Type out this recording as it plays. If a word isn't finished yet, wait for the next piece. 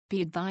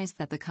Be advised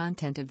that the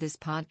content of this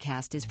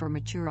podcast is for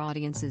mature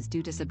audiences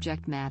due to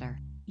subject matter.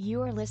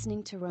 You are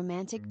listening to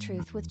Romantic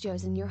Truth with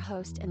Josen, your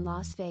host in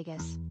Las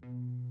Vegas.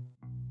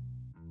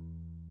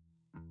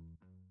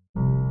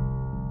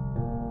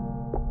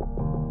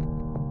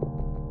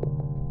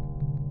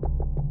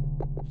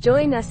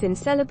 Join us in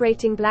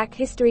celebrating Black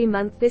History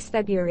Month this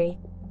February.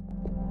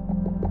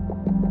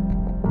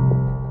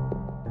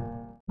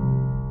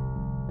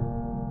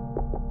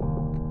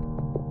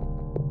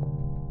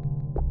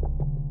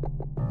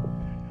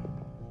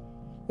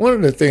 One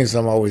of the things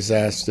I'm always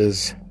asked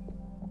is,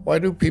 why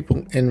do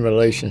people in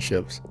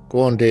relationships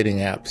go on dating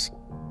apps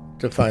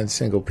to find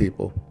single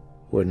people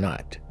who are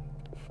not?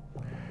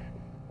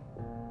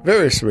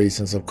 Various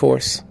reasons, of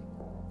course,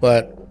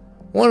 but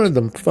one of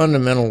the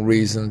fundamental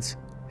reasons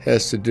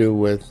has to do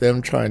with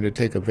them trying to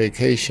take a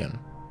vacation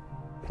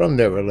from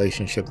their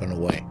relationship in a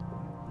way.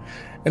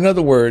 In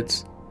other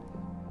words,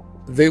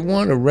 they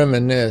want to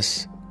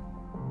reminisce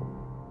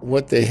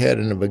what they had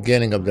in the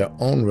beginning of their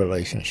own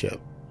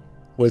relationship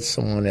with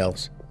someone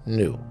else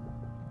new.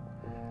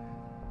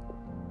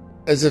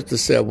 As if to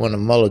say, I want a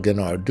mulligan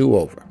or a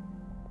do-over.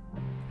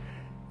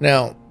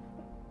 Now,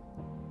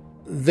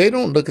 they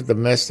don't look at the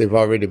mess they've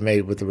already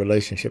made with the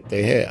relationship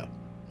they have.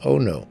 Oh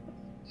no.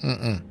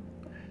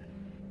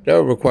 That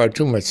would require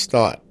too much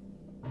thought.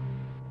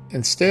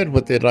 Instead,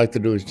 what they'd like to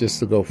do is just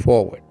to go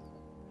forward.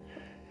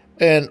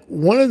 And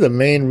one of the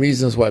main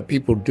reasons why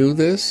people do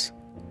this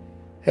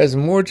has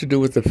more to do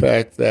with the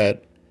fact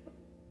that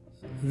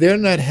they're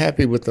not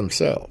happy with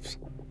themselves.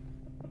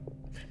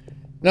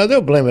 Now,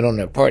 they'll blame it on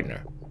their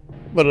partner,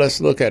 but let's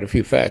look at a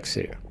few facts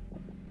here.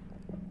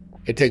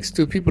 It takes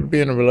two people to be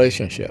in a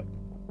relationship.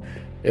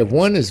 If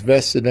one is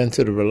vested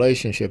into the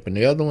relationship and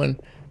the other one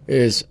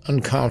is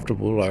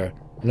uncomfortable or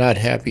not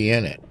happy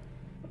in it,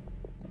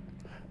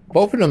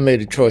 both of them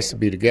made a choice to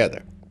be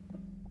together.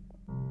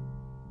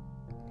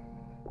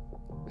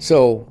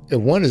 So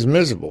if one is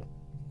miserable,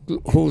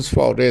 whose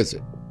fault is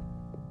it?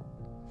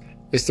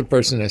 It's the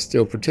person that's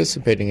still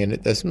participating in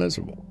it that's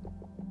miserable.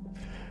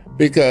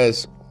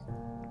 Because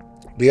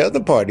the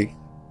other party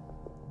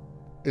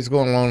is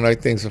going along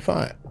like things are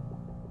fine.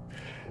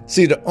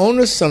 See, the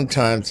onus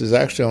sometimes is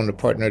actually on the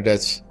partner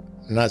that's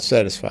not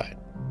satisfied,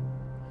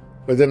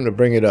 for them to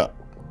bring it up.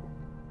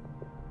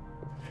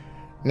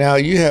 Now,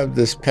 you have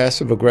this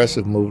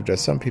passive-aggressive move that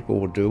some people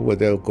will do where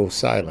they'll go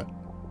silent,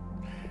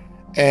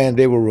 and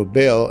they will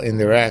rebel in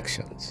their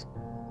actions.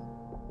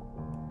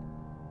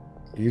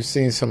 You've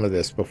seen some of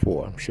this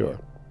before, I'm sure.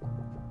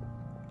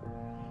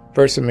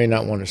 Person may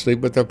not want to sleep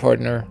with their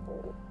partner.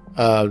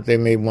 They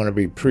may want to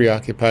be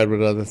preoccupied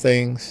with other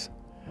things.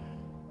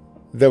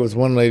 There was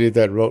one lady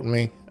that wrote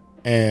me,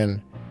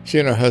 and she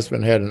and her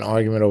husband had an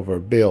argument over a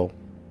bill.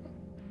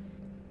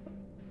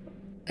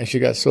 And she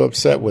got so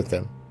upset with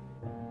him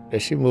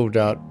that she moved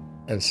out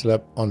and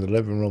slept on the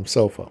living room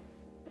sofa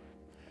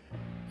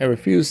and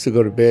refused to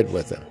go to bed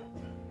with him.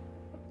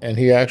 And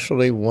he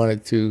actually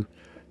wanted to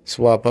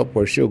swap up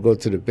where she'll go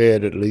to the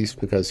bed at least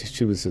because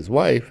she was his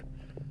wife,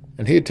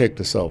 and he'd take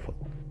the sofa.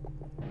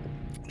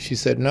 She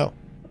said no.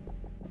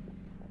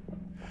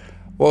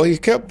 Well, he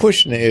kept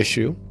pushing the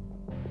issue,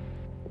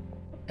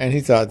 and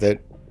he thought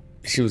that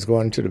she was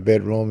going to the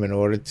bedroom in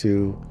order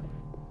to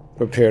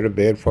prepare the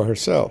bed for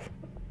herself.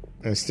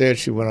 Instead,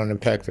 she went on and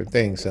packed her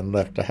things and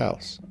left the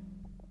house.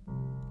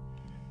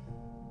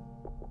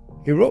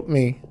 He wrote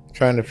me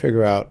trying to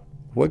figure out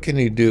what can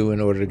he do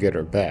in order to get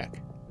her back.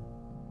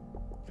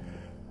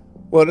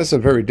 Well, that's a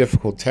very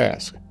difficult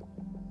task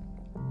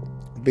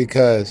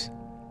because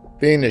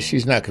being that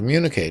she's not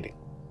communicating,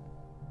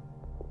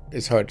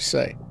 it's hard to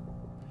say.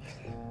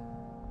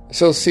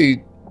 So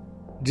see,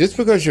 just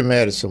because you're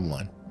mad at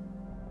someone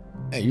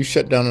and you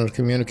shut down on the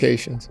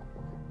communications,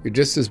 you're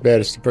just as bad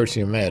as the person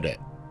you're mad at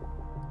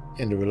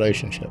in the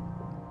relationship.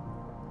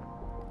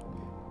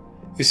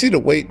 You see, the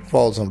weight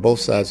falls on both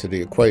sides of the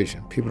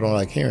equation. People don't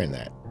like hearing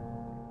that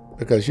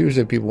because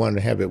usually people want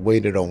to have it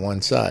weighted on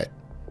one side,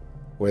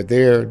 where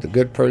they're the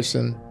good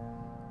person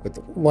with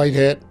the white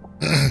hat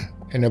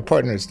and their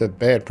partner is the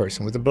bad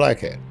person with the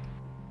black hat.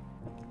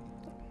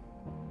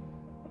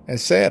 And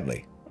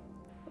sadly,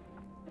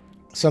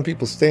 some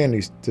people stay in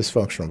these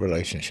dysfunctional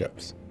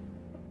relationships.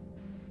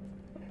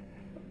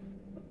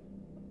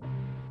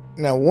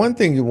 Now, one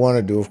thing you want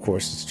to do, of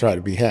course, is try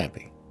to be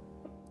happy.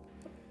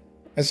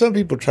 And some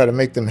people try to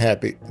make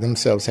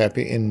themselves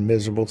happy in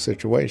miserable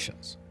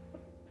situations.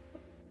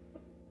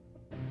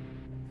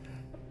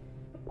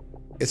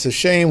 It's a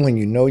shame when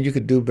you know you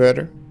could do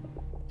better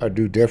or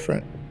do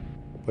different,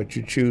 but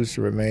you choose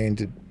to remain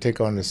to take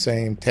on the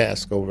same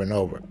task over and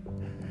over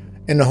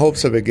in the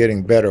hopes of it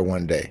getting better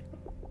one day.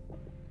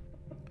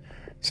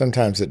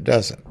 Sometimes it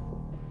doesn't,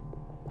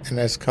 and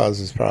that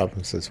causes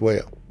problems as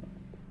well.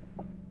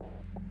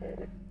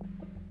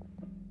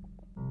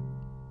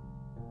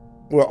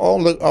 We're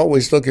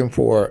always looking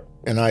for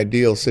an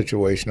ideal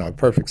situation or a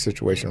perfect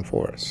situation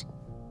for us.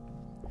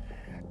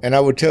 And I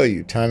would tell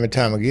you time and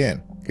time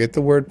again, get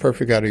the word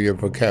perfect out of your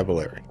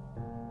vocabulary.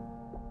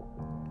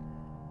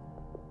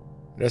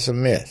 That's a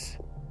myth.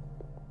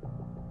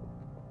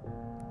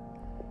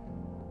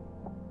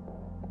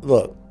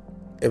 Look,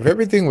 if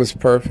everything was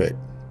perfect,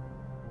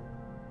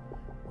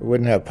 we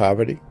wouldn't have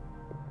poverty.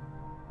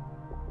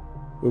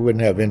 We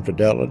wouldn't have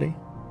infidelity.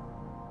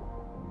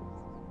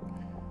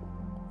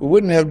 We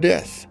wouldn't have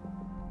death.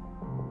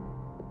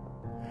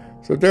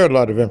 So there are a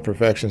lot of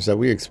imperfections that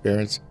we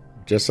experience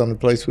just on the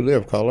place we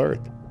live called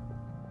Earth.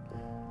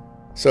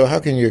 So how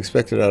can you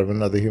expect it out of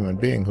another human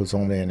being who's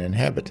only an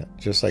inhabitant,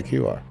 just like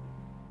you are?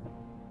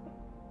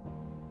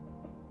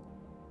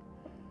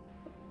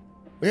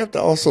 We have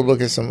to also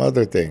look at some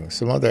other things,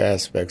 some other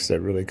aspects that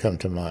really come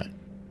to mind.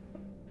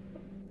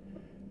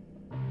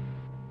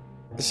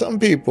 Some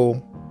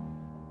people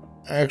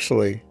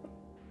actually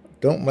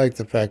don't like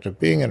the fact of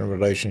being in a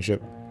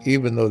relationship,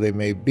 even though they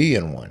may be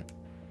in one.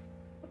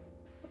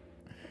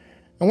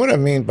 And what I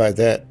mean by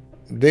that,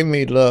 they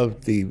may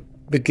love the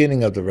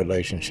beginning of the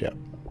relationship.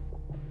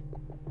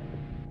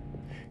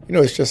 You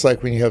know, it's just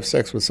like when you have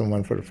sex with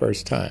someone for the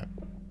first time.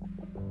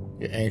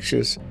 You're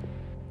anxious,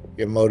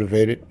 you're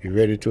motivated, you're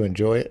ready to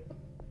enjoy it.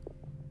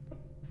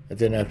 And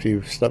then after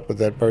you've slept with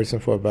that person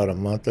for about a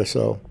month or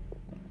so,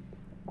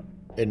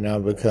 it now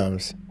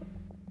becomes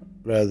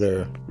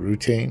rather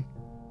routine.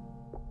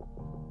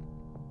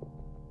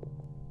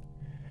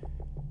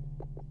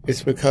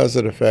 It's because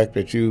of the fact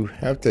that you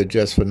have to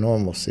adjust for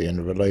normalcy in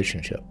the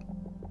relationship.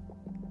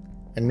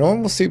 And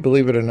normalcy,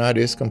 believe it or not,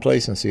 is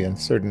complacency in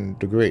certain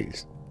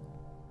degrees.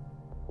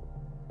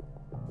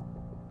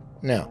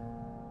 Now,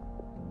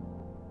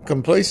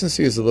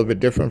 complacency is a little bit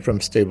different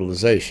from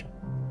stabilization.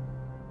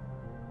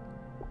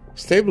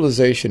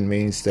 Stabilization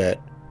means that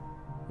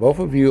both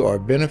of you are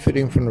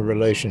benefiting from the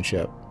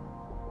relationship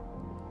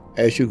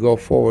as you go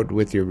forward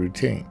with your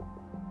routine.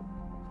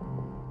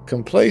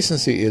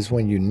 Complacency is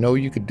when you know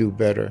you could do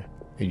better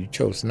and you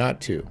chose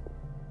not to.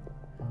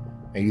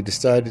 And you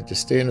decided to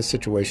stay in a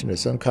situation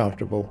that's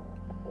uncomfortable,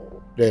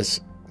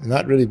 that's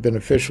not really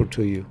beneficial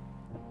to you,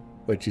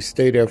 but you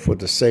stay there for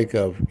the sake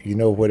of,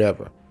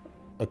 whatever.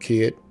 A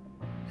kid.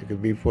 It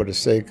could be for the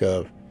sake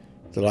of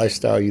the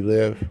lifestyle you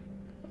live.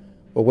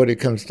 But what it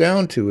comes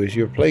down to is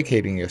you're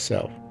placating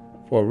yourself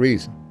for a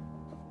reason.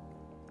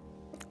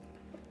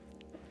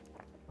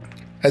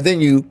 And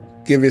then you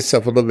give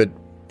yourself a little bit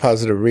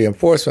positive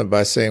reinforcement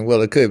by saying,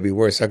 well, it could be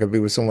worse. I could be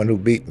with someone who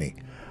beat me.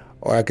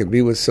 Or I could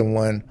be with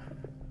someone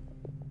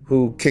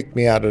who kicked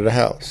me out of the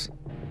house.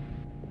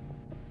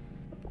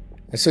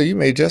 And so you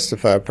may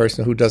justify a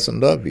person who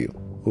doesn't love you,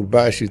 who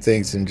buys you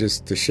things and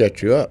just to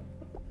shut you up.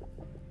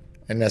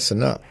 And that's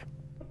enough.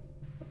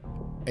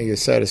 And you're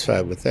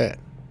satisfied with that.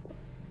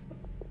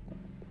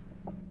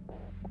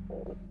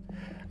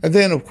 And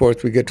then, of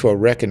course, we get to a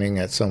reckoning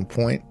at some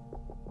point.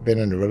 Been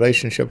in a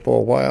relationship for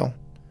a while.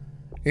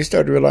 You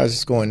start to realize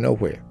it's going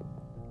nowhere.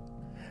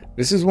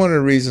 This is one of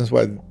the reasons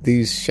why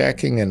these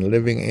shacking and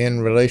living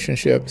in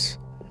relationships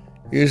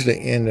usually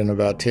end in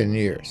about 10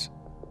 years.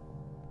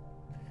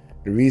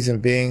 The reason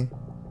being,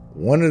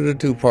 one of the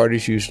two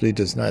parties usually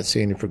does not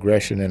see any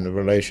progression in the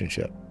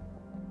relationship.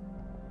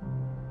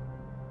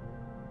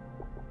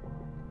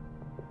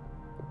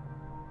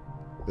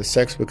 The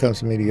sex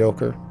becomes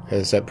mediocre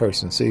as that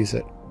person sees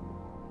it.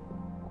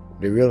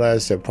 They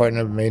realize their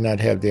partner may not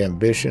have the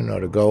ambition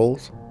or the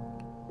goals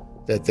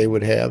that they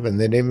would have, and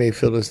then they may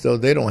feel as though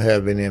they don't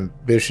have any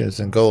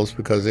ambitions and goals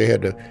because they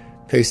had to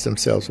pace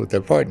themselves with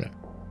their partner.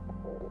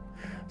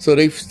 So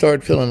they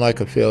start feeling like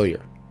a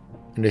failure,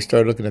 and they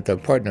start looking at their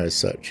partner as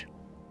such.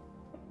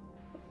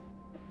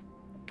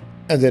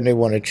 And then they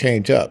want to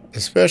change up,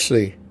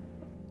 especially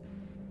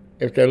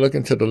if they're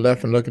looking to the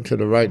left and looking to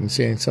the right and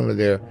seeing some of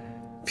their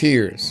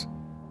peers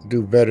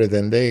do better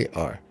than they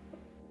are,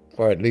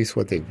 or at least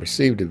what they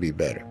perceive to be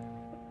better.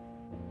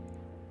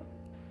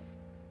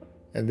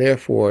 And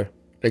therefore,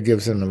 that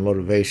gives them the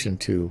motivation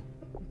to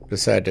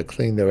decide to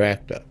clean their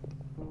act up.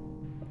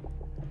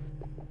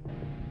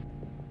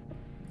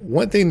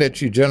 One thing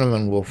that you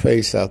gentlemen will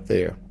face out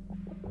there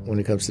when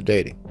it comes to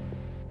dating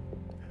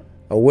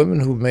are women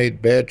who've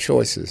made bad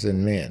choices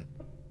in men,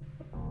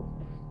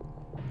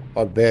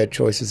 or bad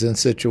choices in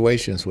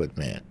situations with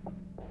men.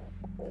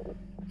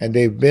 And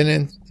they've been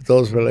in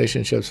those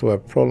relationships for a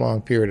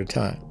prolonged period of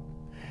time.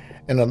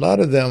 And a lot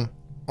of them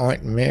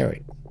aren't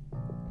married.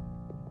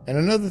 And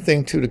another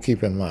thing, too, to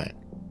keep in mind,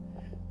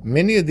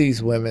 many of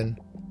these women,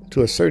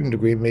 to a certain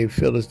degree, may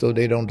feel as though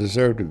they don't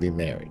deserve to be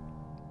married.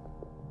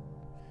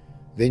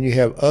 Then you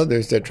have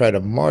others that try to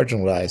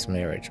marginalize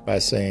marriage by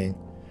saying,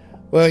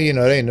 well, it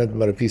ain't nothing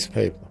but a piece of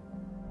paper.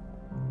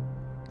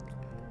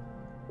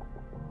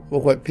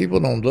 Well, what people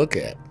don't look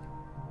at,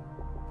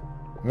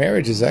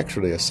 marriage is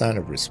actually a sign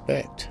of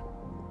respect.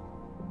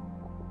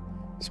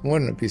 It's more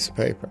than a piece of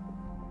paper.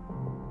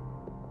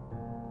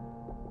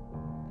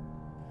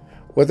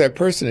 What that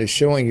person is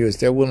showing you is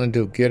they're willing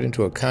to get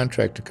into a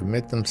contract to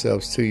commit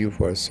themselves to you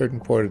for a certain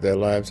part of their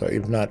lives, or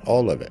if not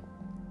all of it.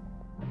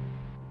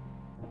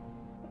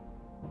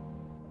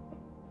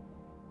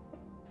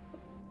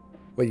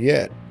 But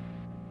yet,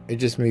 it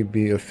just may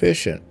be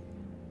efficient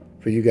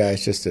for you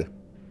guys just to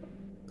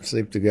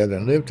sleep together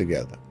and live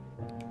together,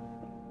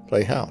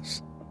 play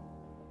house.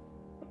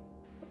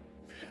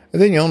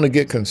 And then you only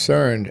get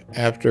concerned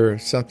after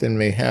something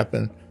may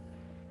happen,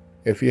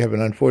 if you have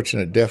an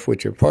unfortunate death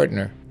with your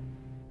partner,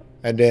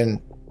 and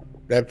then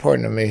that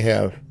partner may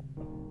have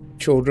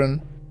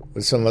children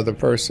with some other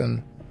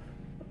person,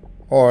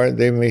 or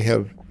they may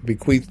have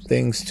bequeathed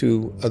things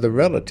to other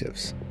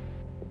relatives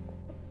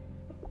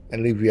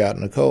and leave you out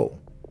in the cold.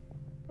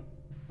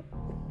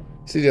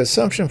 See, the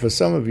assumption for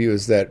some of you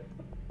is that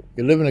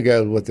you're living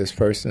together with this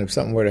person. If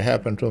something were to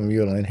happen to them,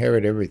 you'll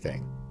inherit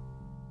everything.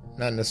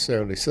 Not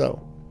necessarily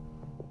so.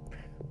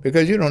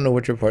 Because you don't know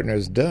what your partner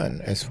has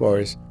done as far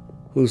as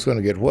who's going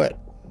to get what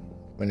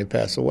when they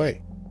pass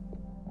away.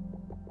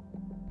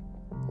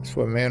 It's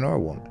for a man or a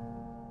woman.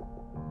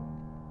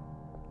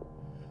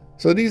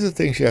 So these are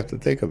things you have to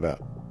think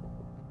about.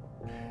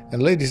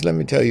 And ladies, let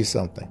me tell you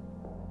something.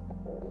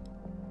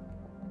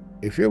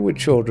 If you're with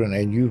children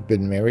and you've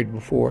been married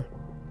before,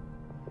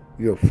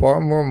 you're far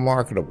more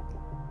marketable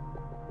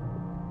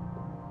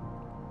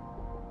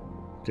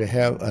to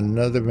have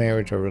another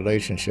marriage or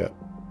relationship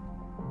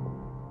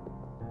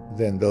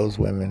than those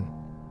women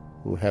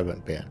who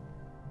haven't been.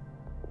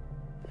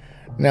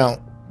 Now,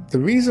 the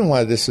reason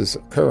why this is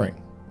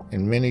occurring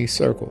in many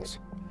circles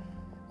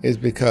is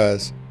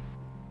because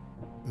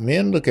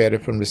men look at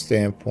it from the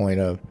standpoint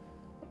of,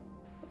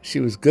 she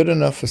was good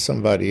enough for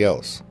somebody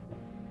else.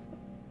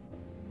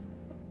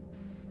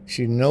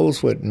 She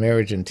knows what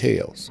marriage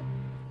entails.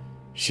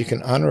 She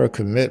can honor a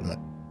commitment.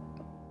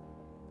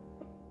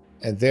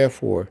 And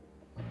therefore,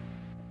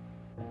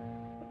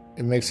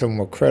 it makes her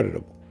more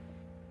creditable.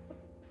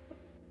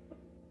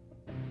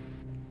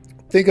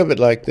 Think of it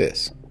like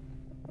this.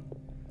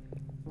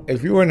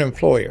 If you were an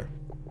employer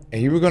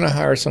and you were going to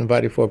hire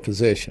somebody for a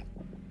position,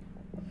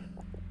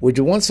 would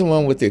you want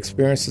someone with the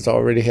experience that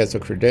already has a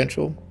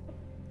credential?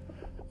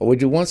 Or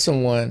would you want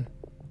someone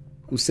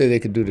who said they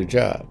could do the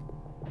job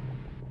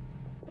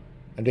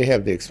and they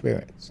have the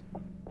experience?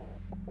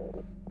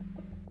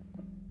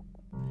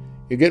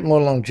 You get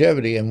more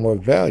longevity and more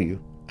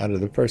value out of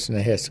the person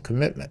that has the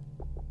commitment,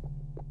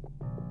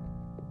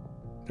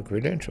 the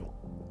credential.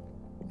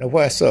 Now,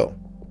 why so?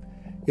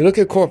 You look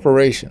at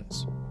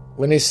corporations.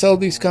 When they sell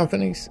these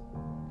companies,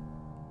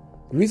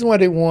 the reason why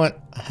they want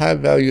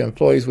high-value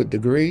employees with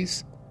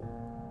degrees,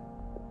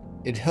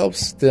 it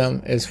helps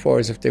them as far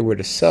as if they were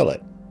to sell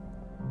it,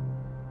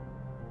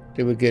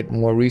 they would get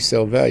more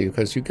resale value.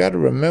 Because you got to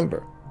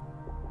remember,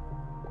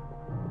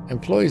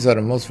 employees are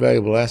the most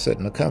valuable asset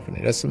in the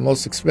company. That's the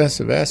most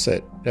expensive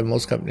asset that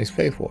most companies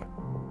pay for.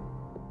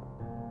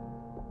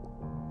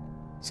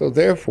 So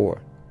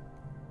therefore,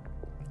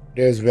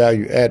 there's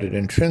value added,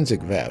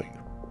 intrinsic value.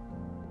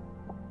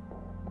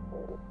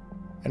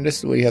 And this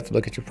is the way you have to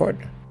look at your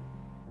partner.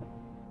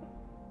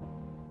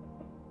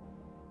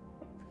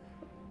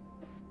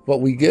 But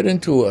we get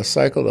into a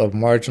cycle of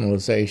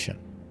marginalization.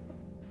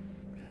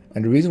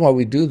 And the reason why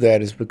we do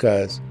that is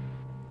because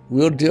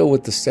we'll deal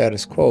with the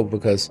status quo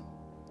because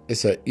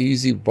it's an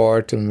easy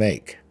bar to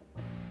make.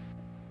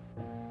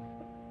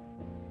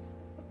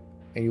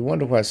 And you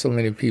wonder why so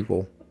many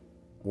people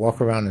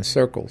walk around in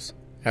circles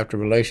after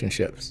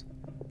relationships,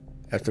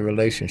 after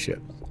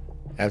relationships,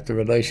 after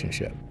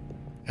relationship,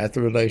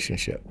 after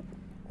relationship,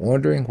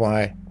 wondering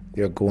why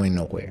they're going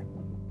nowhere.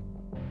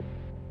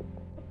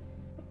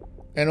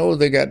 And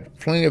they got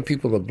plenty of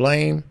people to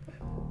blame.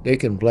 They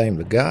can blame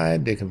the guy,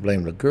 they can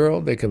blame the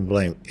girl, they can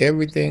blame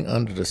everything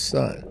under the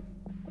sun.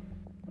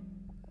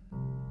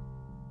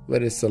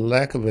 But it's the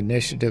lack of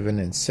initiative and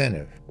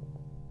incentive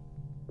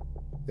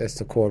that's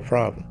the core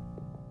problem.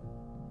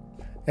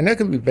 And that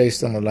could be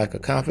based on a lack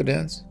of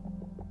confidence.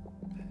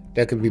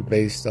 That could be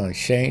based on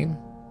shame.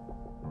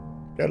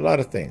 There are a lot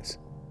of things.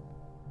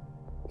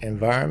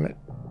 Environment,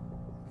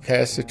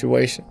 past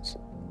situations.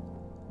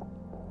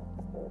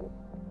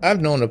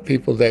 I've known of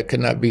people that could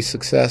not be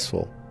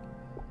successful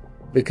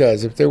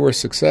because if they were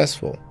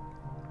successful,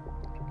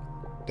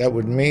 that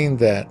would mean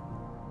that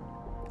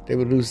they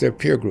would lose their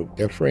peer group,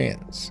 their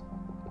friends.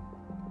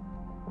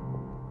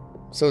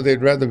 So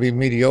they'd rather be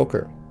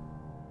mediocre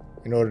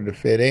in order to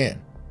fit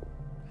in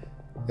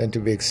than to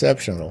be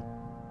exceptional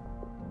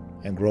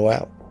and grow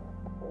out.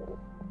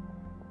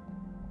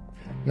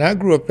 Now, I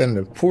grew up in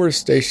the poorest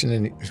state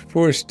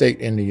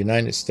in the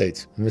United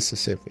States,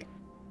 Mississippi.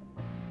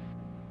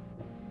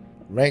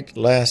 Ranked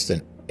last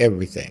in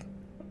everything.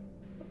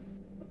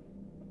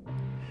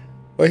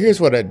 But here's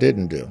what I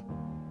didn't do.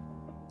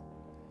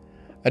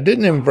 I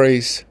didn't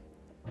embrace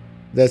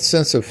that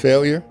sense of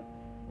failure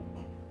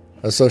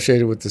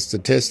associated with the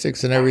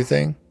statistics and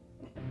everything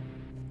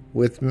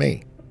with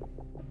me.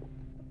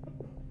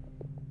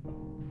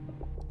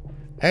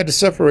 I had to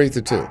separate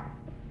the two.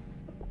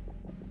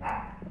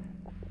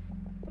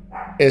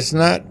 It's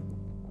not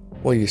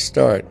where you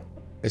start,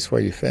 it's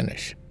where you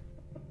finish.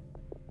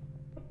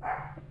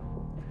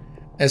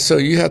 And so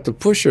you have to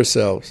push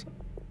yourselves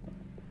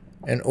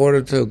in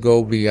order to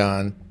go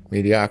beyond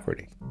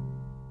mediocrity.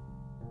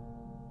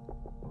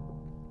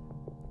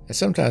 And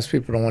sometimes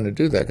people don't want to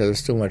do that because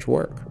it's too much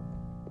work.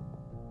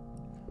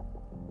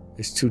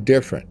 It's too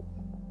different.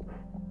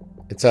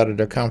 It's out of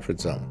their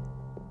comfort zone.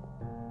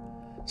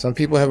 Some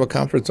people have a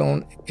comfort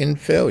zone in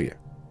failure.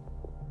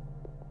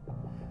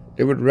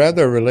 They would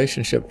rather a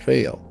relationship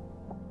fail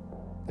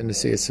than to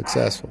see it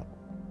successful,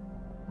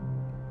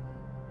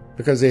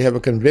 because they have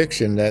a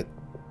conviction that,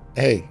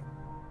 hey,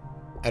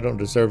 I don't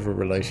deserve a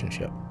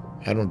relationship.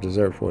 I don't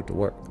deserve for it to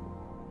work.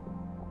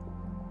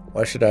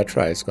 Why should I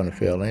try? It's going to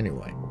fail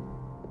anyway.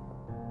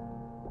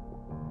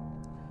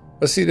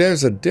 But see,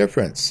 there's a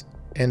difference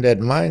in that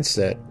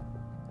mindset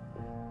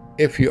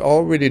if you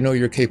already know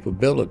your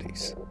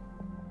capabilities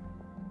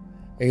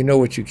and you know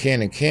what you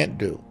can and can't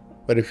do.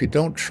 But if you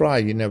don't try,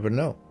 you never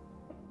know.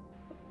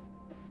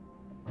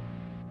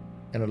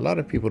 And a lot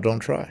of people don't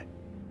try.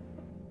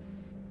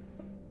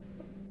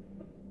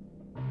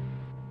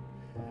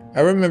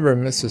 I remember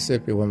in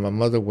Mississippi when my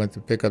mother went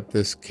to pick up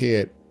this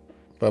kid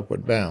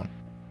upward bound.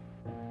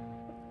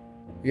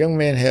 The young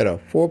man had a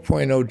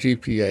 4.0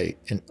 GPA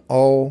in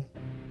all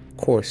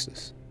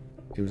courses.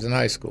 He was in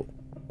high school.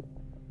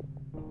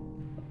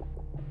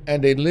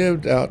 And they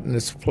lived out in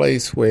this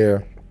place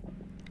where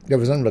there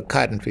was nothing but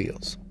cotton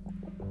fields.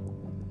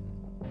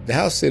 The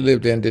house they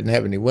lived in didn't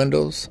have any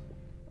windows,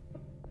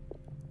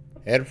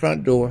 had a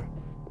front door,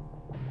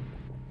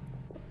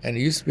 and it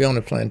used to be on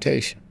a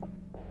plantation.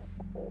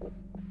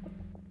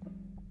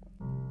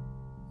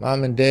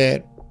 Mom and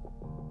Dad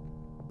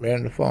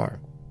ran the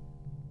farm.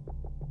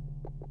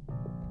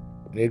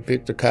 They'd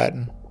pick the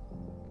cotton,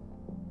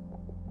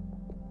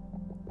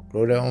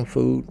 grow their own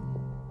food,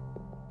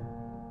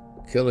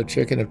 kill a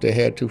chicken if they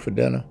had to for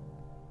dinner.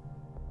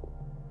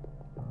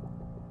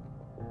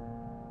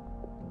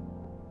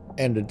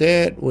 And the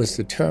dad was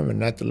determined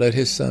not to let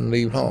his son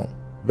leave home.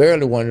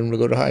 Barely wanted him to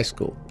go to high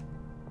school.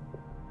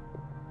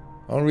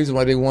 The only reason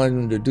why they wanted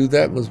him to do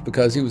that was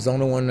because he was the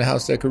only one in the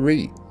house that could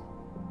read.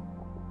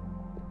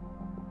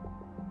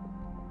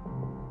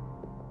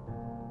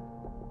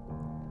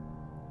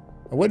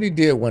 And what he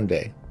did one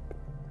day,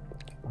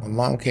 my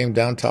mom came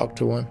down, talked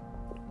to him,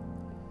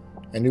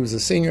 and he was a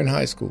senior in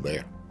high school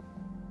there.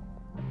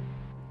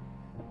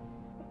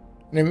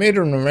 And they made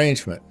an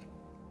arrangement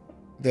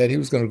that he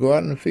was going to go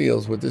out in the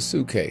fields with his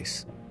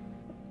suitcase.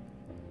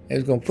 And he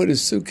was going to put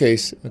his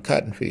suitcase in the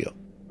cotton field.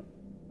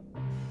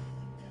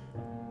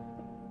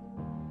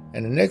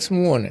 And the next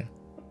morning,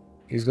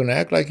 he was going to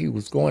act like he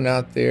was going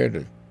out there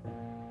to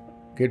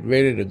get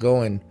ready to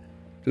go and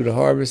do the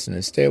harvest, and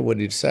instead what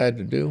he decided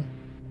to do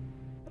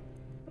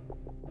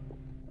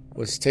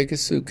was take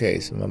his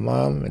suitcase, and my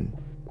mom and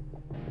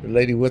the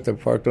lady with her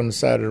parked on the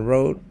side of the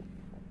road.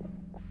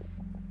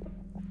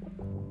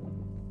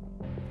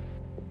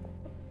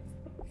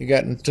 He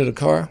got into the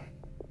car,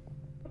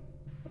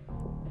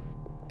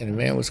 and the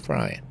man was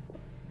crying.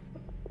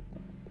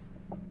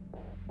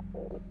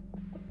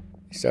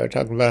 He started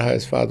talking about how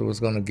his father was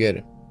going to get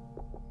him.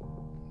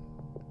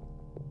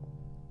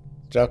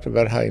 He talked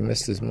about how he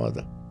missed his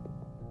mother.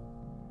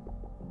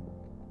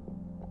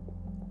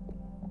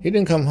 He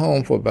didn't come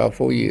home for about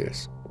 4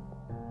 years.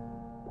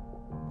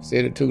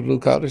 Stayed at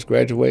Tougaloo College,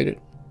 graduated,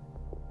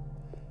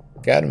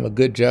 got him a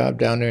good job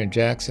down there in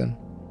Jackson.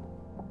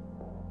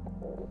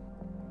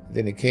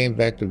 Then he came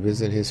back to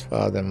visit his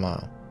father and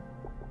mom.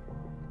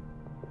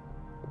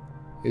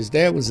 His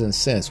dad was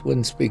incensed,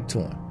 wouldn't speak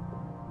to him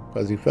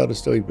because he felt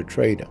as though he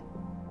betrayed him,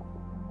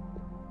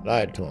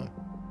 lied to him,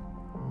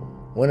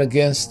 went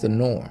against the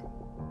norm.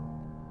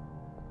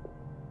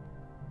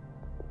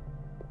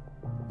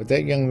 But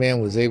that young man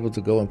was able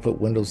to go and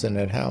put windows in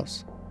that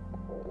house.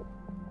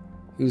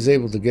 He was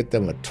able to get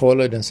them a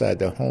toilet inside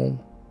their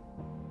home.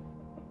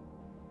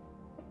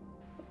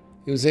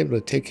 He was able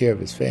to take care of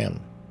his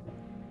family.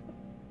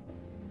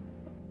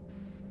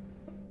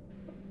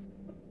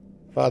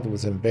 Father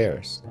was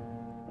embarrassed.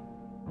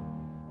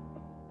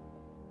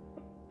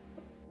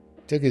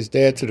 Took his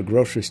dad to the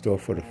grocery store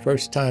for the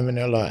first time in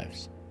their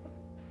lives.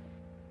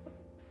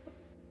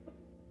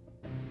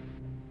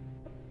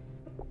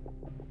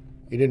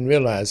 He didn't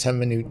realize how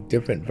many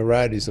different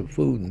varieties of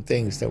food and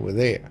things that were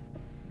there,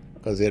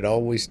 because it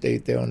always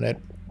stayed there on that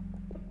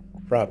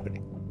property.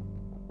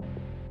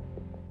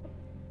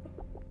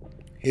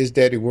 His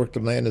daddy worked the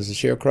land as a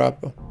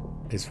sharecropper.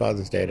 His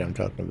father's daddy I'm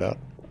talking about.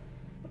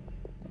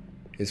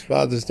 His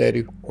father's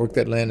daddy worked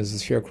that land as a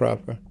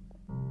sharecropper.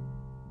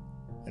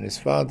 And his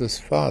father's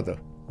father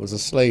was a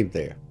slave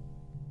there.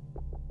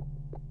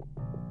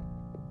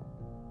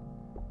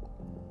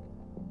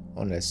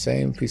 On that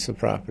same piece of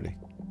property.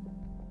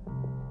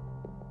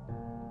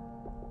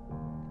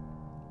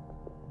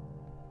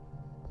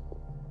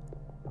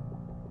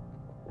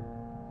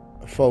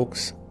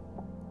 Folks,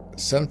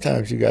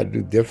 sometimes you got to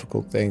do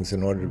difficult things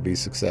in order to be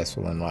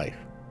successful in life.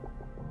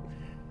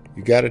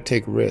 You got to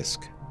take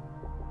risk.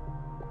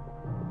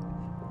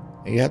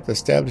 And you have to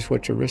establish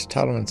what your risk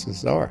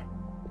tolerances are.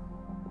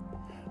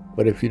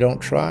 But if you don't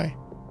try,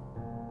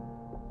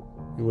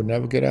 you will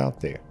never get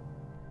out there.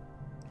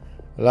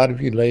 A lot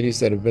of you ladies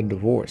that have been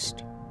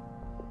divorced,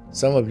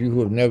 some of you who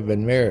have never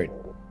been married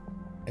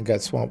and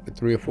got swamped with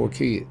 3 or 4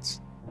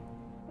 kids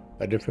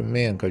by different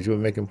men because you were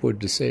making poor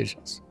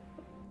decisions.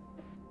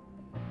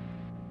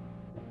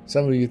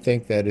 Some of you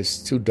think that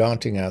it's too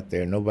daunting out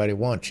there. Nobody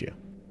wants you.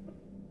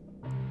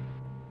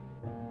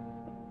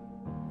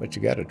 but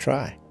you got to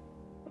try.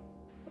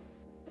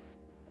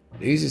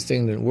 The easiest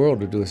thing in the world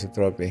to do is to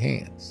throw up your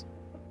hands.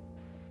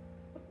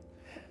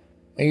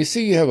 And you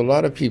see, you have a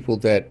lot of people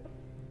that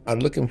are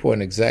looking for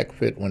an exact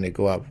fit when they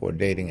go out for a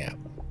dating app.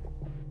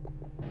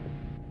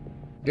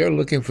 They're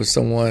looking for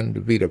someone to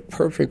be the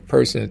perfect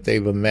person that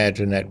they've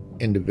imagined that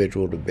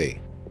individual to be.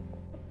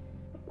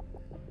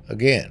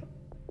 Again,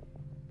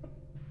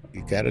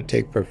 you got to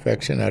take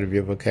perfection out of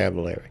your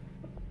vocabulary.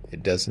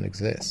 It doesn't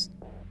exist.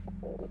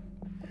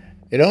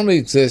 It only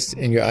exists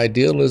in your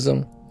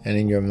idealism and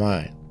in your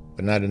mind,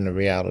 but not in the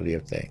reality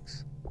of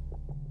things.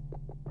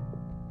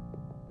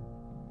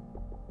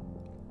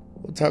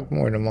 We'll talk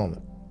more in a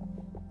moment.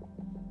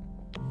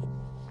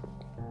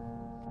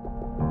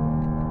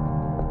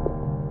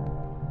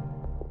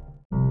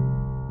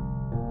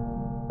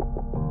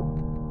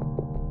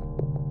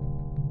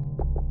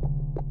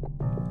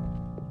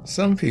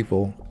 Some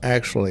people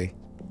actually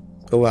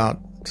go out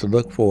to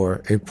look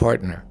for a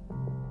partner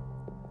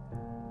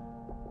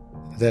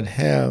that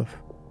have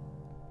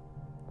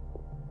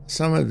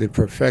some of the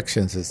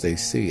perfections as they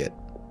see it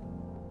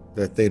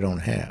that they don't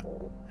have.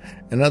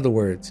 In other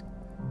words,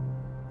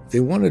 they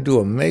want to do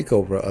a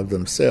makeover of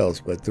themselves,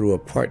 but through a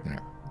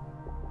partner.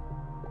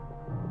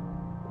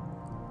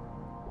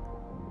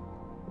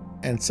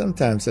 And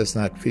sometimes that's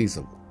not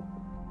feasible.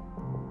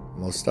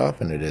 Most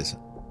often it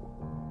isn't.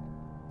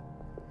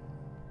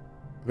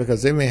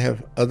 Because they may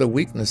have other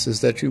weaknesses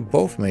that you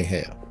both may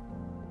have,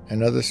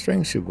 and other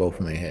strengths you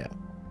both may have.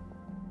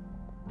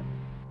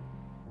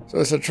 So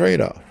it's a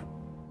trade-off.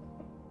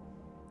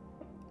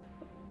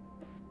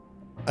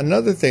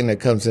 Another thing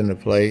that comes into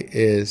play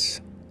is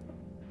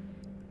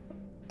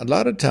a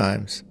lot of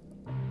times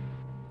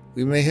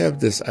we may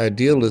have this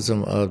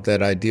idealism of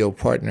that ideal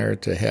partner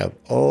to have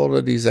all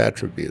of these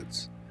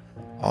attributes,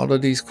 all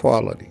of these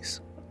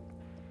qualities.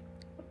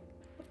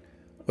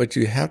 But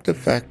you have to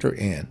factor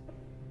in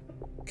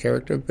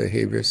character,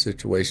 behavior,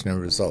 situation, and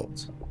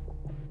results.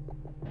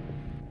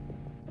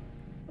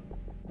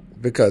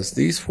 Because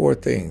these four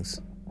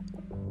things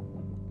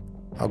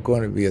are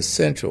going to be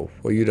essential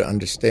for you to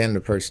understand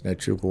the person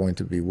that you're going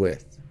to be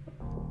with.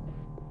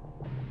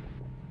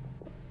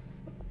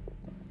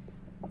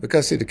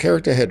 Because, see, the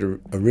character had to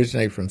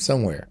originate from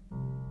somewhere,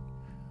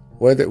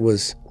 whether it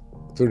was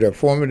through their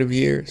formative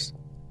years,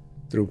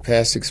 through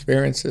past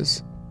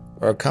experiences,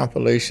 or a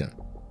compilation.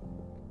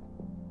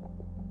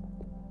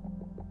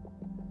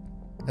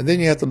 And then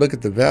you have to look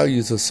at the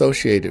values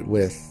associated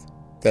with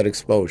that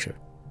exposure,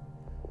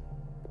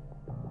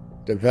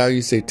 the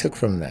values they took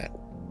from that,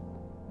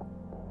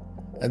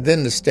 and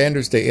then the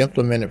standards they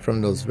implemented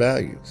from those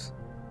values,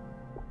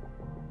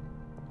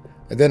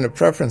 and then the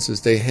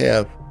preferences they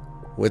have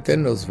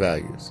within those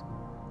values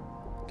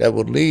that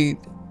would lead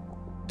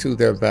to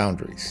their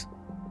boundaries.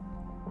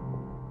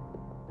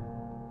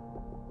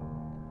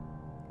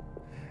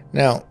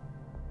 Now,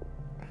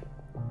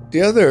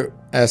 the other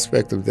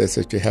aspect of this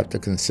that you have to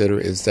consider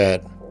is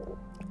that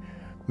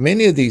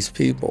many of these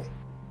people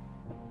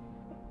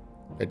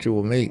that you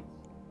will meet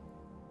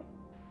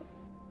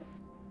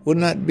will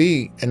not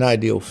be an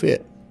ideal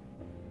fit.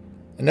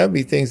 And there'll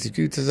be things that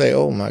you to say,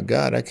 oh my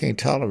God, I can't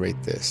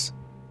tolerate this,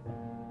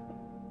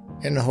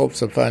 in the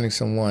hopes of finding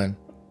someone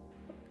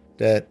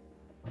that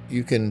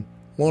you can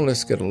more or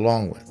less get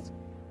along with.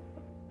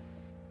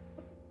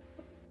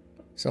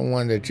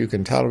 Someone that you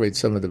can tolerate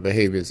some of the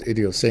behaviors,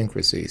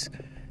 idiosyncrasies,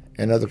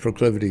 and other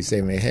proclivities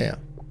they may have.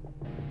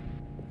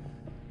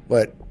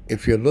 But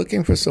if you're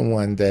looking for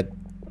someone that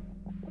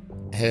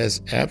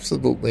has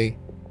absolutely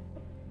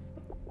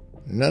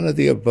none of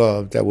the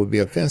above that would be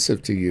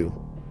offensive to you,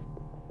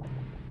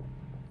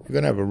 you're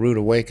going to have a rude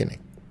awakening.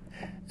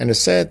 And the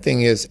sad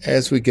thing is,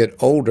 as we get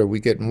older, we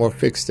get more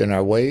fixed in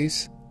our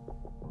ways,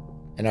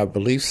 in our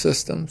belief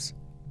systems,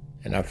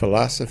 in our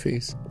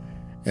philosophies,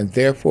 and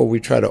therefore we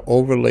try to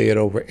overlay it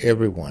over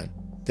everyone,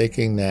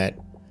 thinking that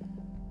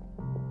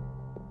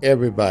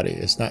everybody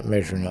is not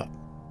measuring up.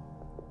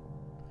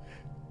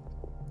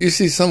 You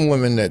see some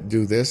women that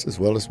do this as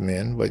well as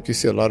men, but you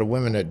see a lot of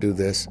women that do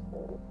this,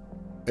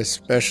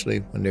 especially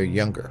when they're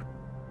younger.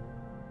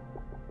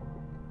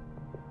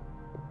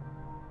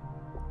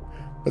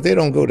 But they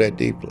don't go that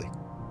deeply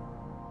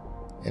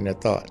in their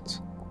thoughts.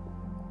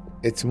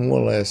 It's more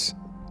or less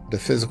the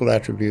physical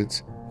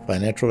attributes,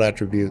 financial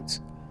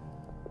attributes,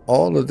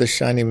 all of the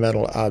shiny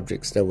metal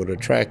objects that would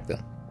attract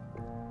them.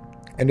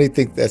 And they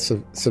think that's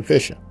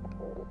sufficient.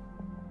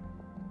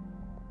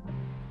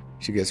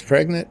 She gets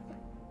pregnant.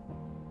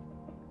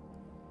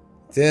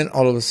 Then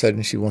all of a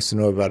sudden she wants to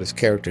know about his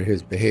character,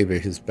 his behavior,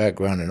 his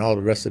background, and all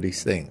the rest of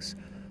these things.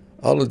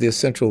 All of the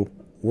essential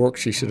work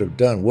she should have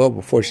done well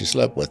before she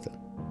slept with him.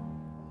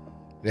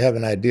 They have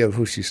an idea of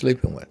who she's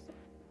sleeping with.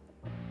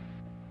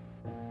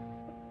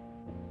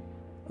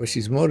 But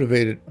she's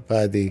motivated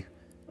by the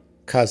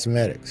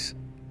cosmetics,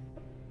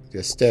 the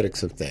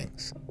aesthetics of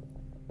things.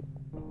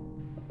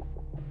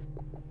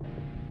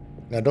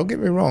 Now, don't get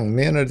me wrong,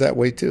 men are that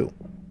way too.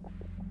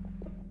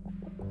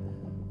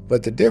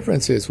 But the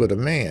difference is with a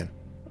man,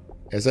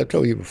 as I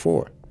told you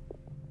before,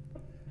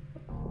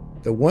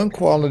 The one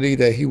quality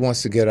that he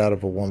wants to get out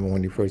of a woman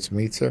when he first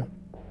meets her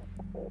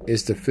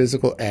is the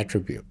physical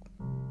attribute.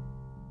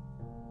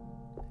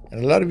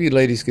 And a lot of you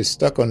ladies get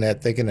stuck on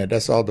that thinking that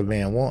that's all the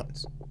man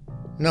wants.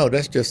 No,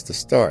 that's just the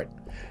start.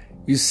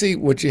 You see,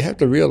 what you have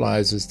to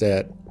realize is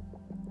that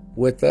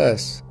with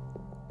us,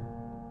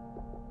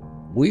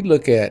 we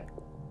look at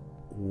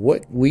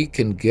what we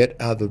can get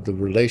out of the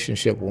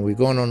relationship when we're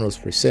going on those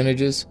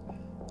percentages.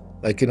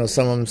 Like,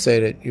 some of them say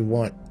that you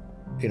want,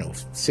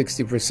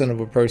 60%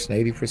 of a person,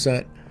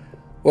 80%.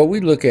 Well,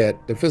 we look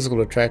at the physical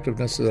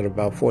attractiveness at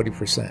about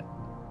 40%.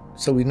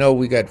 So we know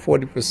we got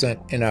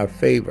 40% in our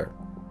favor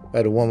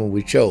by the woman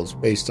we chose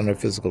based on her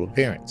physical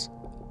appearance.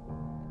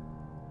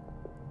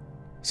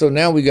 So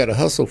now we got to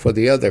hustle for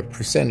the other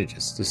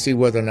percentages to see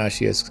whether or not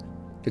she has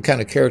the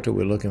kind of character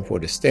we're looking for,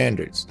 the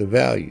standards, the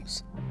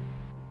values.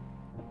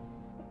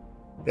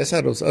 That's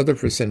how those other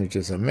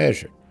percentages are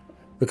measured.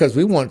 Because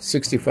we want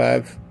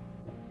 65%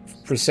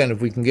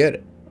 if we can get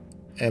it.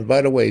 And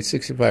by the way,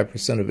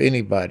 65% of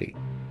anybody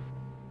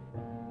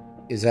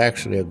is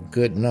actually a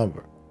good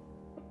number.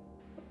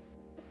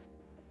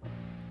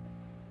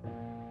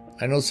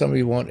 I know some of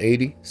you want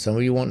 80, some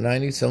of you want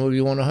 90, some of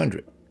you want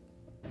 100.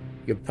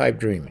 You're pipe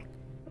dreaming.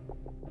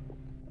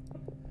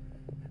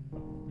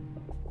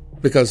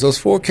 Because those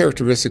 4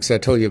 characteristics I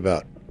told you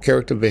about,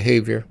 character,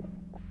 behavior,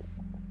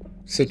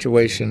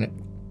 situation,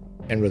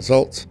 and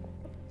results,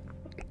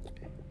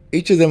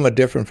 each of them are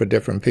different for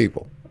different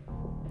people.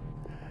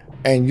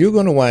 And you're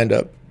going to wind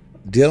up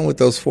dealing with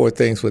those 4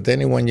 things with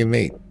anyone you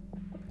meet.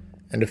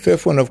 And the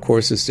 5th one, of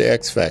course, is the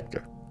X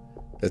factor.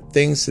 The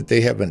things that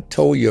they haven't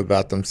told you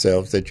about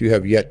themselves that you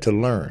have yet to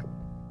learn.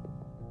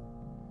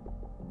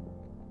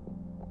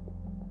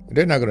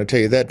 They're not going to tell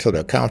you that till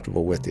they're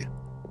comfortable with you.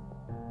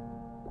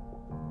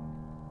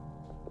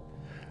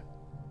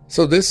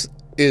 So this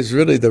is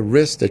really the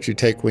risk that you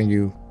take when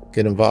you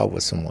get involved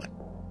with someone.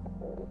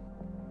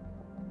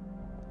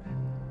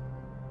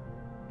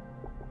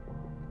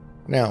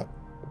 Now,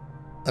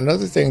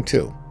 another thing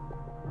too.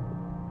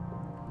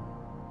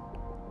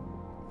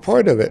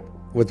 Part of it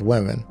with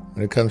women,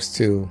 when it comes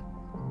to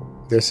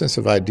their sense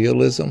of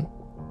idealism,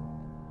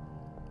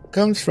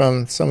 comes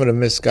from some of the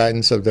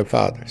misguidance of their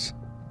fathers.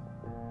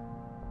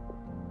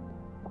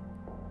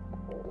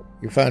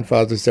 You find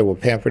fathers that will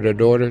pamper their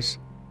daughters,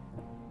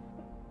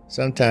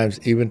 sometimes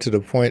even to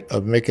the point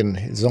of making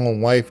his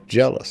own wife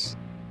jealous.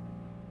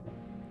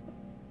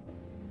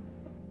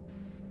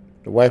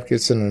 The wife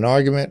gets in an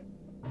argument,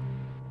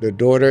 the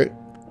daughter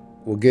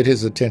will get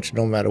his attention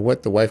no matter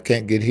what. The wife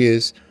can't get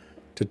his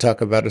to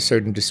talk about a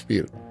certain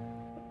dispute.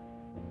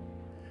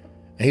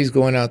 And he's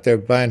going out there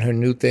buying her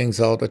new things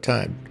all the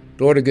time.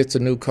 Daughter gets a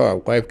new car,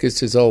 wife gets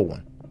his old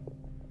one.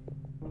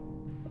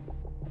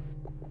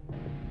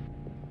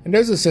 And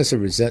there's a sense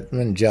of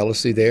resentment and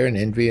jealousy there and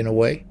envy in a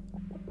way.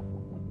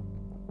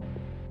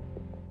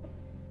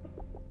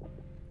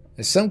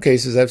 In some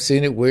cases, I've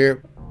seen it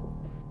where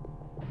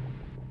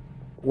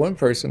one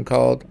person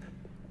called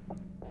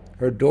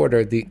her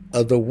daughter the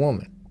other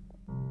woman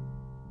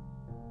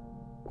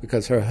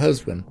because her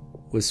husband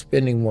was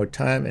spending more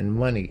time and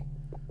money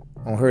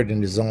on her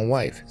than his own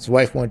wife. His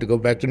wife wanted to go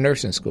back to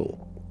nursing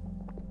school.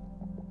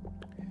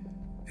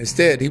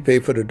 Instead, he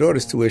paid for the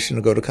daughter's tuition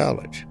to go to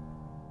college.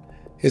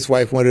 His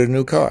wife wanted a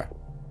new car.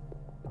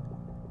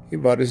 He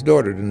bought his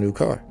daughter the new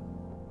car.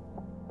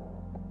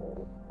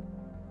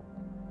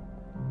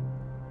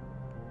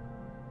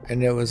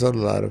 And there was a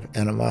lot of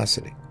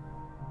animosity.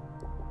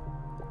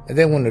 And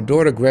then when the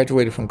daughter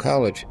graduated from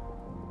college,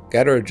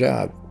 got her a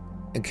job,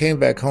 and came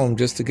back home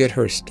just to get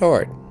her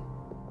start,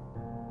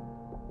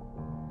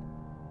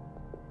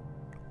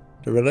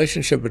 the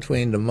relationship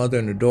between the mother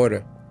and the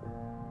daughter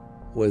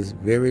was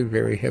very,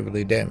 very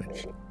heavily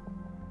damaged.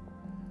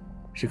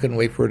 She couldn't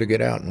wait for her to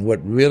get out. And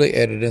what really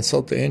added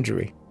insult to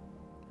injury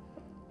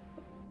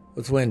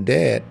was when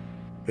Dad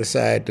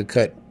decided to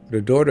cut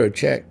the daughter a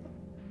check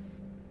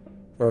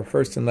for her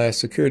first and last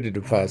security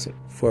deposit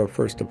for her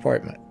first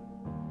apartment.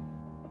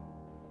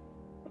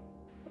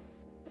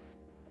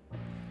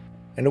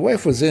 And the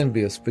wife was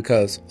envious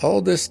because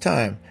all this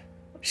time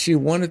she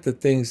wanted the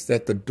things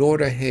that the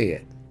daughter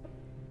had.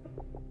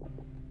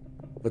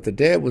 But the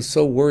dad was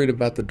so worried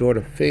about the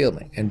daughter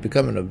failing and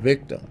becoming a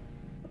victim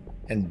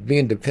and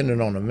being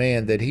dependent on a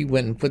man that he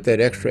went and put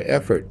that extra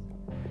effort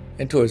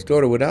into his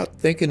daughter without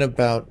thinking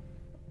about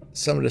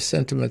some of the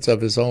sentiments of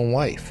his own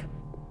wife,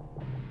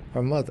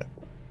 her mother.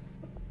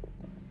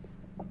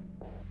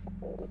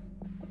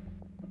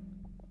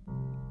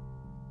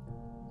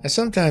 And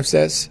sometimes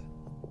that's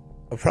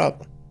a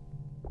problem.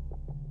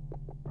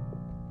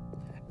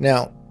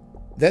 Now,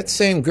 that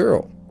same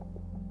girl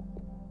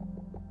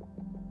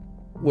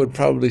would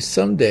probably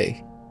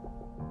someday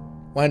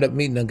wind up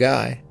meeting a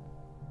guy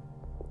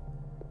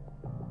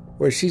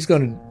where she's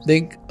going to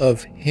think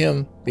of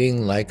him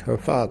being like her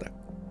father.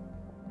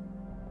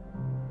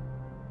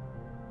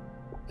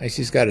 And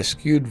she's got a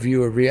skewed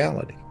view of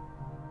reality.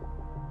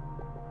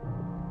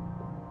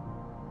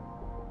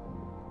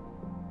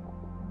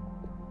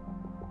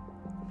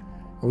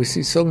 We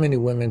see so many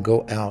women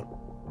go out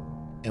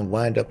and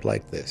wind up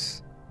like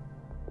this.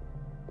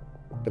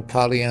 The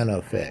Pollyanna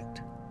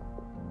effect.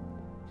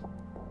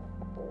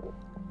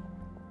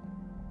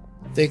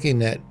 Thinking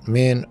that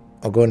men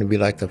are going to be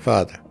like the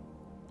father.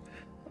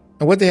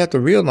 And what they have to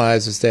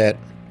realize is that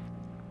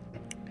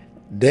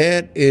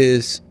dad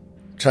is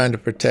trying to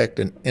protect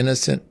an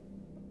innocent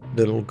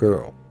little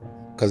girl,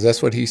 because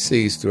that's what he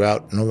sees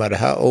throughout. No matter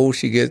how old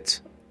she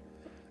gets,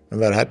 no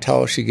matter how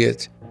tall she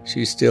gets,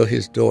 she's still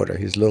his daughter,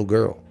 his little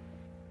girl.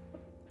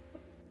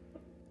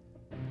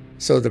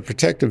 So the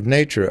protective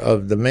nature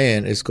of the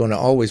man is going to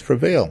always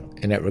prevail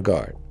in that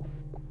regard.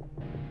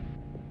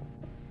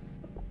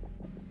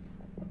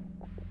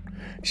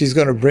 She's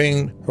going to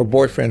bring her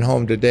boyfriend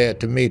home to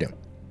dad to meet him.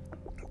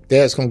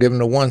 Dad's going to give him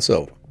the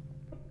once-over.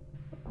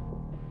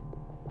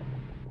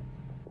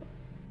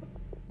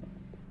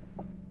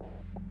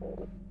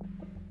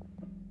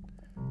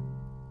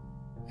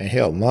 And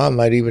hell, mom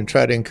might even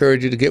try to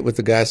encourage you to get with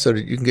the guy so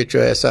that you can get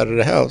your ass out of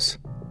the house,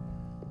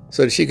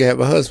 so that she can have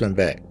her husband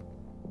back.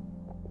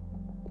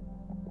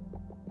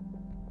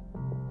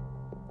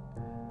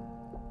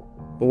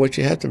 But what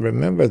you have to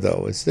remember,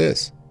 though, is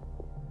this.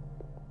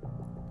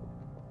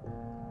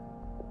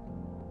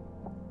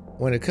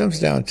 When it comes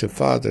down to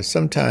fathers,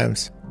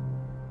 sometimes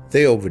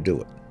they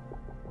overdo it.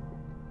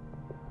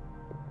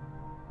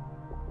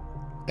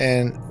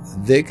 And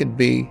they could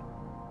be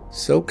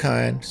so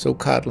kind, so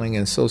coddling,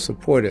 and so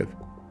supportive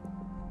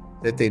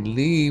that they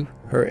leave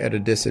her at a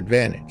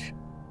disadvantage.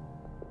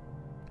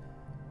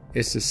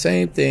 It's the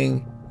same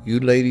thing you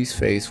ladies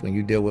face when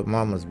you deal with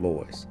mama's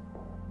boys.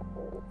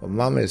 When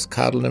mama has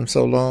coddled him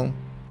so long,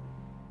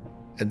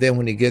 and then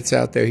when he gets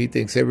out there, he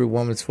thinks every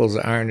woman's supposed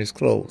to iron his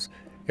clothes.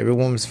 Every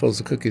woman's supposed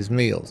to cook his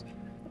meals.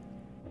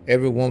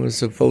 Every woman's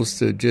supposed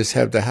to just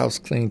have the house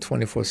clean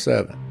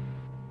 24/7.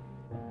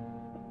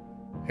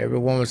 Every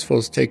woman's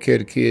supposed to take care of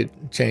the kid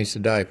and change the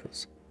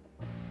diapers.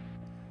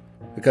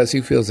 Because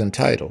he feels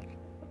entitled.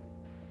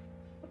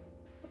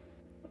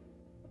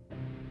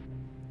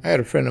 I had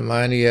a friend of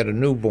mine, he had a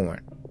newborn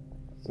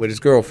with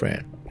his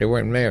girlfriend. They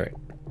weren't married.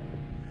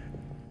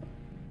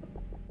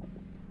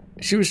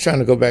 She was trying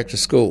to go back to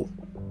school.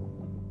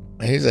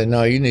 And he said,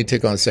 no, you need to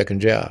take on a second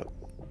job.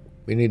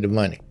 We need the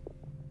money.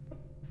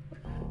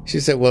 She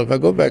said, well, if I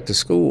go back to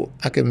school,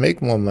 I can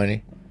make more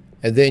money,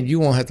 and then you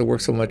won't have to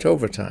work so much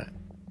overtime.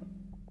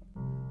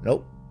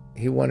 Nope,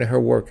 he wanted her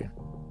working.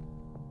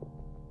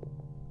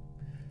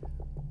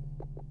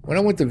 When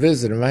I went to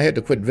visit him, I had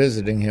to quit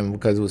visiting him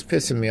because it was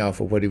pissing me off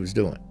of what he was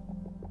doing.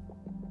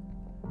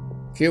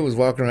 Kid was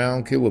walking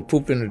around, kid would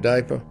poop in the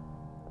diaper.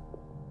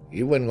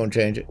 He wasn't going to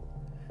change it.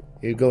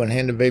 He'd go and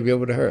hand the baby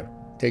over to her.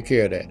 Take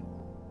care of that.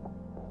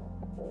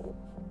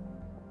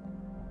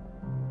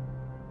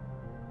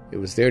 It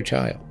was their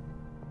child.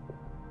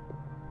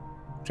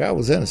 Child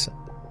was innocent.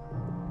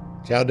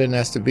 Child didn't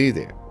ask to be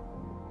there.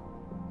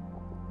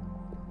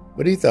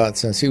 But he thought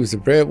since he was the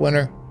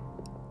breadwinner,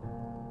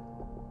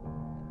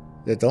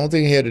 that the only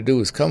thing he had to do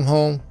was come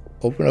home,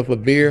 open up a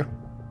beer,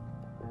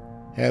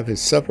 have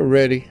his supper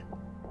ready,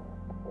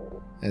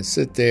 and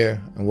sit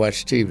there and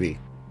watch TV.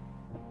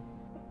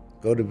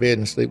 Go to bed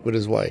and sleep with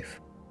his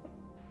wife.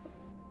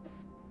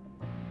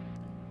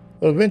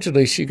 Well,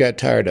 eventually she got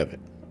tired of it.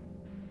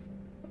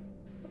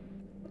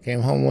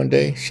 Came home one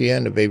day, she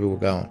and the baby were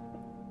gone.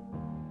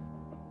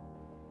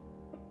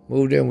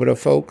 Moved in with her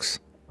folks.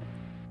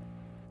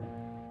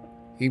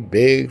 He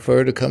begged for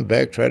her to come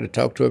back, tried to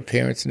talk to her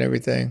parents and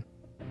everything.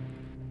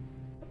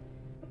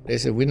 They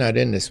said, we're not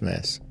in this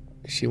mess.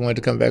 If she wanted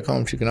to come back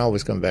home, she can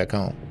always come back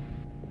home.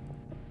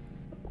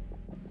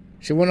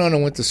 She went on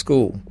and went to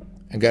school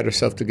and got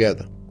herself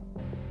together.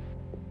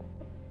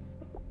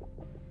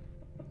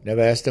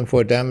 Never asked him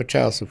for a dime of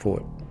child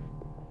support.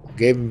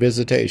 Gave him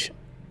visitation.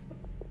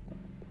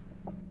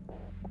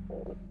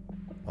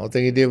 All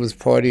thing he did was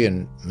party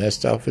and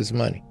messed off his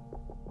money.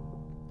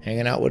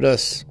 Hanging out with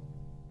us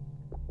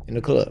in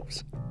the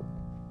clubs.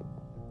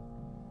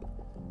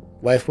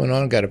 Wife went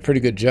on, got a pretty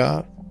good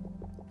job,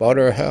 bought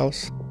her a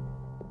house,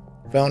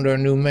 found her a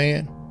new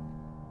man,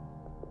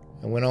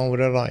 and went on with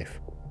her life.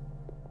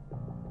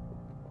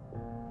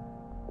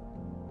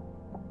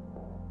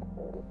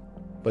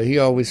 But he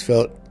always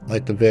felt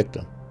like the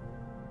victim.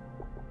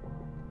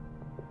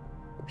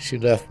 She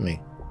left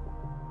me.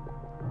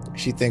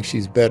 She thinks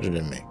she's better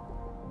than me.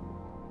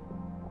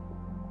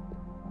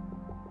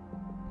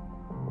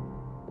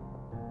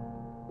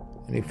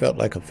 And he felt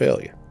like a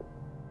failure.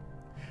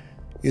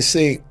 You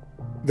see,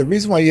 the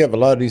reason why you have a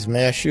lot of these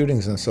mass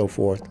shootings and so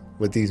forth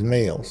with these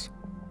males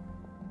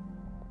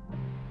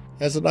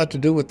has a lot to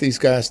do with these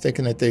guys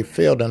thinking that they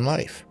failed in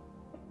life.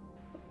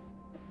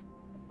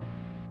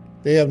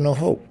 They have no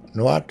hope,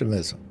 no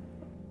optimism.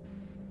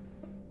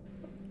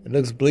 It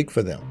looks bleak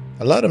for them.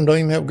 A lot of them don't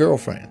even have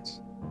girlfriends.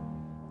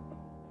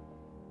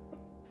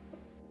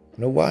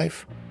 No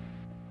wife.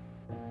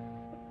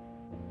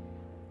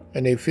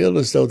 And they feel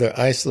as though they're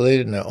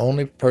isolated and the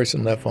only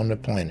person left on the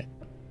planet.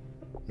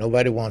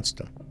 Nobody wants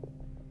them.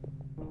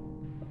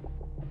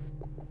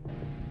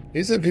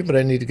 These are the people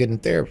that need to get in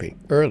therapy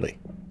early.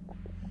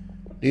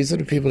 These are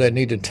the people that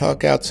need to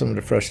talk out some of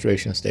the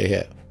frustrations they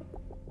have.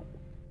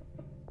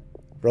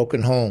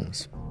 Broken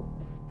homes,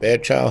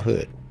 bad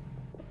childhood.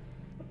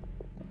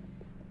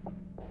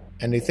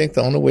 And they think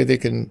the only way they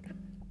can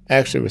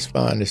actually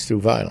respond is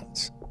through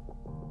violence.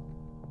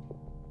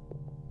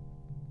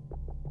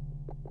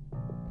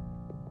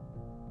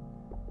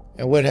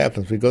 And what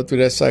happens? We go through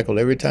that cycle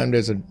every time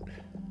there's a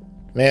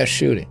mass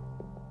shooting.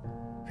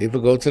 People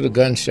go to the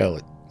gun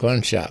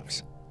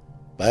shops,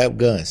 buy up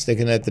guns,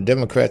 thinking that the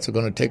Democrats are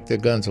going to take their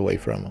guns away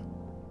from them.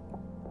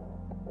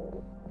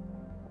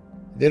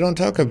 They don't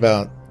talk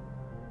about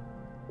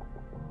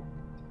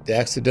the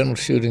accidental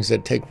shootings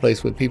that take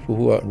place with people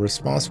who are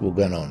responsible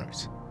gun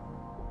owners.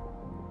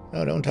 No,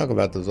 they don't talk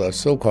about those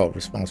so-called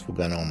responsible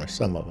gun owners,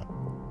 some of them.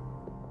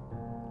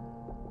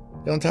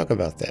 They don't talk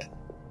about that.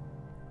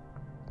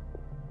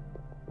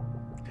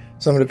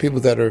 Some of the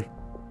people that are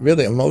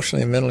really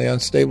emotionally and mentally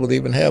unstable to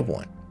even have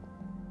one.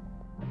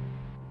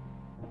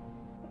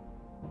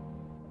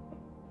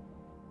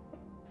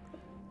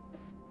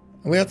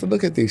 And we have to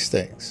look at these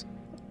things.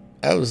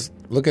 I was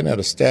looking at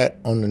a stat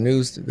on the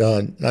news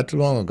not too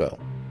long ago.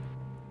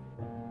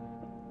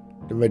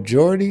 The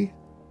majority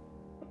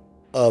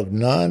of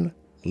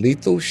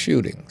non-lethal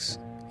shootings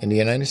in the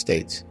United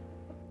States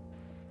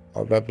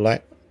are by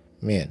black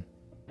men.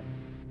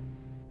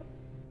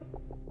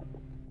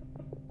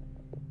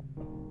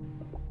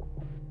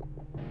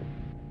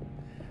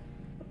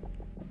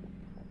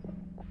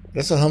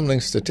 That's a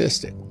humbling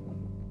statistic.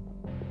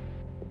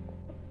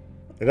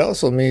 It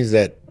also means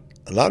that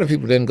a lot of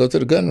people didn't go to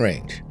the gun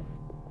range.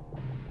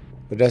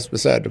 But that's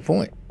beside the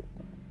point.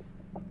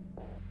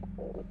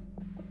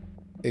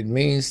 It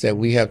means that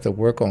we have to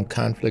work on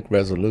conflict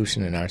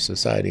resolution in our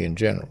society in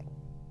general.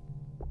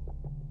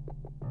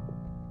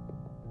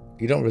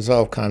 You don't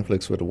resolve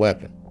conflicts with a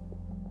weapon.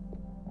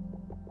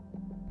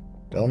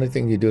 The only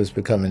thing you do is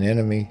become an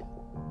enemy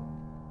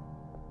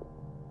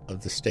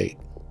of the state.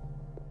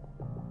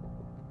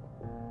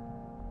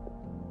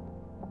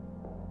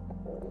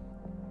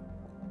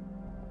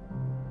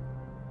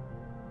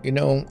 You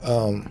know,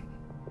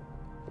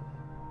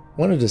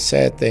 one of the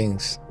sad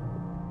things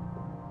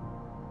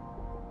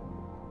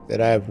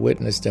that I've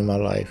witnessed in my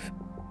life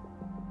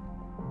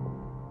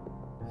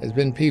has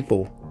been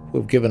people who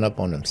have given up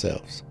on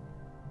themselves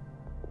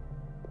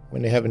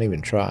when they haven't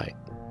even tried.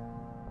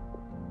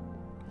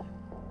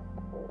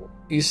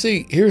 You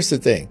see, here's the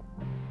thing.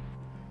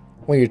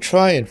 When you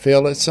try and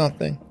fail at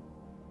something,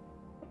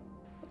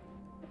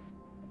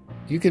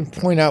 you can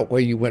point out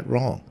where you went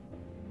wrong.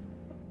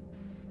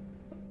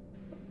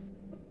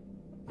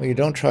 When you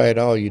don't try at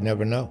all, you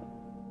never know.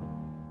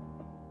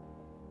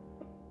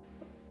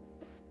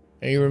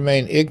 And you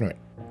remain ignorant,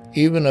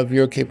 even of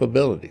your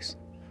capabilities.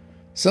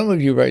 Some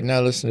of you right now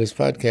listening to this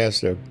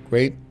podcast are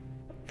great,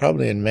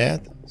 probably in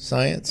math,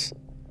 science,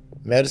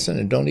 medicine,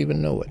 and don't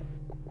even know it.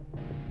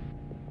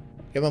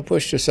 You haven't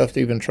pushed yourself to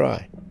even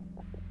try.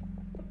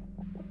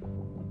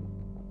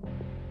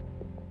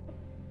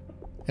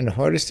 And the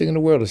hardest thing in the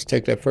world is to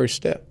take that first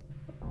step.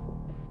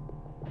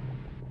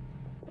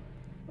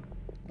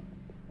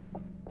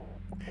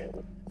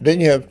 Then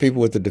you have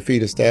people with a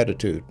defeatist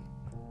attitude.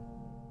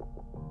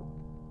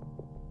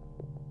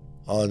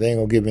 Oh, they ain't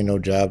going to give me no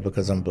job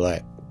because I'm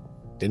black.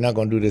 They're not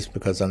going to do this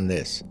because I'm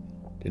this.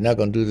 They're not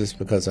going to do this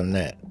because I'm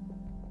that.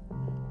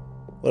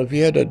 Well, if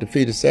you had a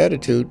defeatist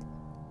attitude,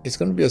 it's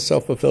going to be a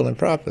self-fulfilling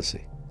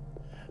prophecy.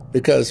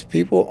 Because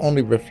people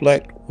only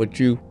reflect what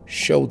you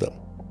show them.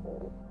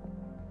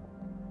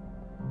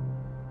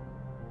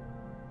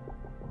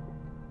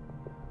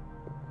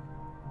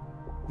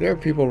 There are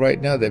people right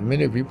now that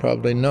many of you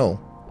probably know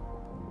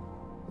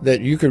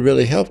that you could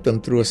really help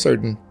them through a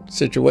certain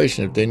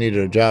situation if they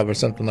needed a job or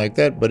something like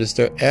that, but it's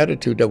their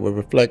attitude that will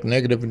reflect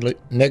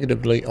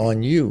negatively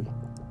on you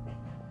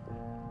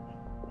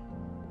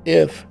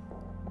if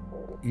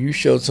you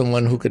showed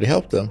someone who could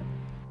help them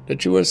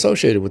that you were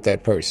associated with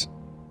that person.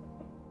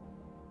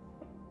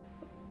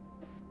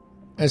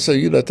 And so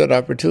you let that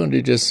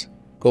opportunity just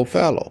go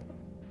fallow.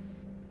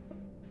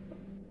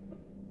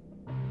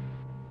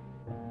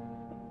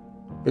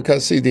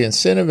 Because, see, the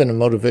incentive and the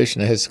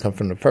motivation has to come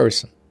from the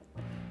person.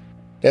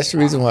 That's the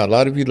reason why a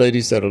lot of you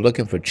ladies that are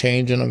looking for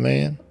change in a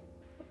man,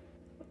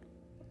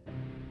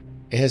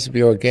 it has to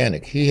be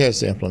organic. He has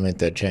to implement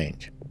that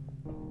change.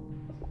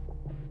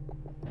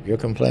 You're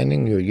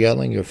complaining, you're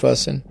yelling, you're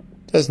fussing,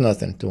 does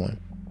nothing to him.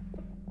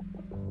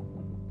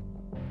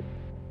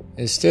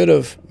 Instead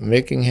of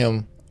making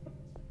him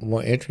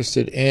more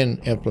interested in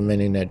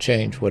implementing that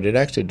change, what it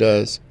actually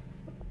does,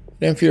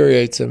 it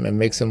infuriates him and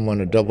makes him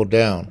want to double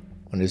down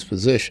on his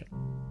position.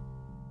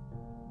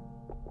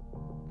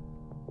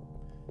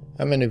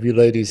 How many of you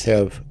ladies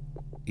have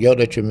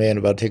yelled at your man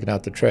about taking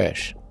out the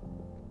trash?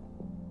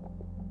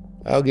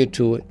 I'll get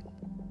to it.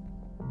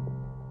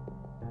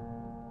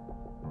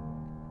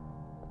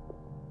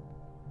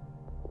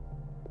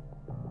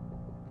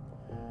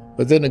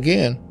 But then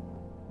again,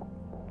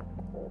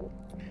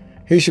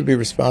 he should be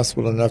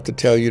responsible enough to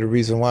tell you the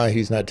reason why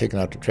he's not taking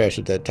out the trash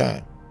at that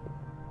time.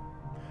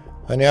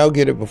 Honey, I'll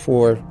get it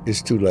before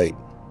it's too late.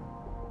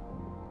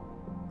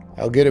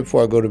 I'll get it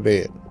before I go to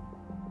bed.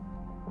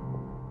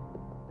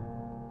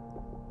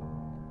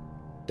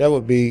 That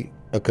would be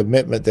a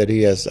commitment that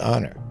he has to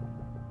honor.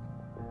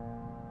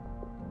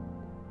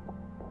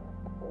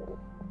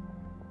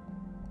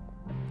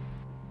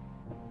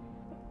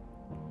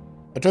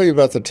 I told you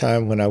about the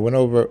time when I went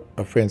over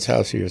a friend's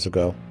house years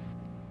ago,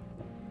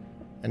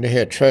 and they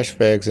had trash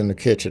bags in the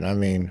kitchen. I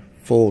mean,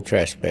 full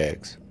trash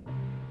bags.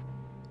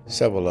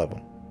 Several of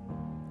them.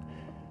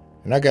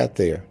 And I got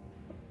there.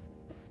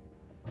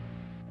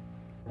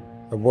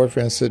 Her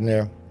boyfriend's sitting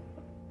there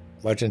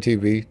watching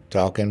TV,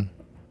 talking.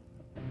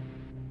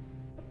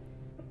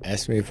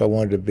 Asked me if I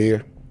wanted a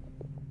beer.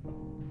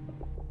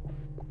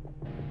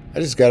 I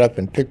just got up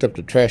and picked up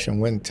the trash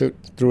and went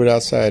and threw it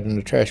outside in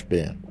the trash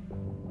bin.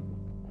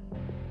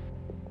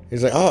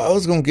 He's like, oh, I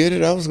was going to get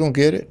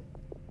it.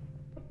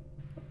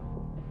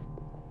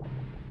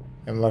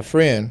 And my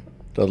friend,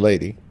 the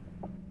lady,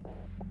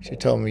 she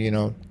told me,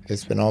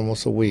 it's been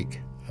almost a week.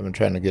 I've been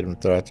trying to get him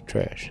to throw out the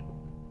trash.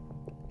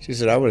 She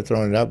said, I would have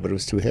thrown it out, but it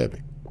was too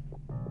heavy.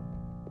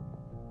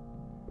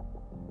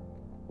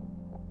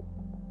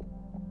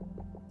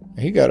 And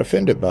he got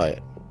offended by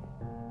it.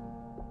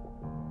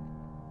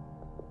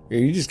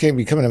 You just can't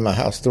be coming in my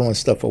house throwing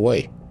stuff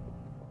away.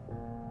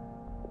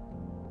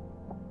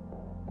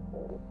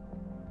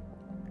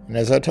 And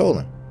as I told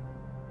him,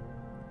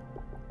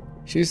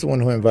 she's the one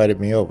who invited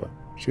me over.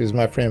 She was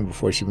my friend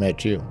before she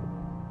met you.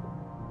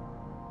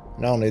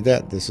 Not only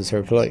that, this is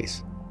her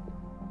place.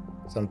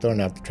 So I'm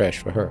throwing out the trash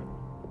for her.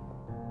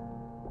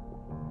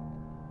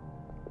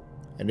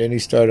 And then he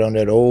started on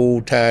that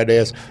old tired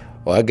ass,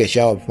 well, I guess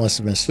y'all must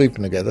have been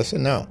sleeping together. I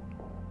said, no.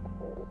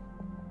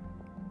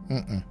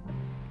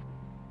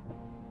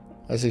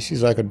 I said,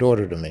 she's like a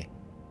daughter to me.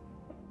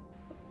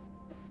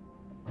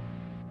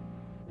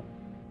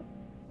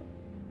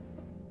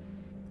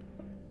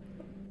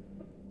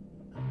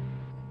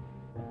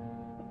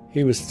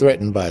 He was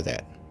threatened by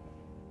that.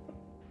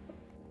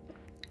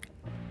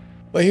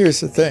 But here's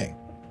the thing.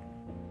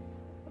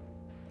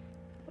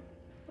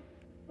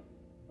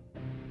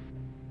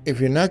 If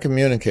you're not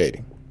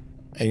communicating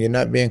and you're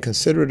not being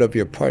considerate of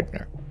your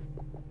partner,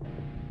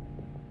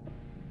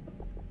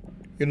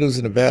 you're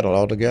losing the battle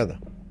altogether.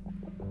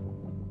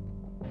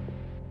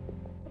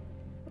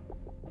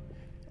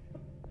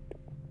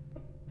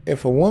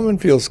 If a woman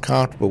feels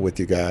comfortable with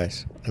you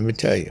guys, let me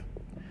tell you,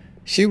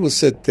 she will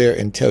sit there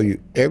and tell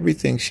you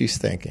everything she's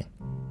thinking.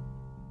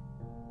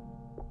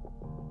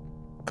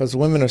 Because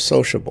women are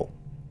sociable.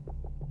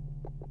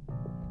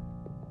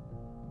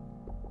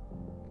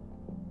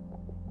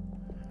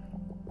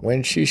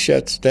 When she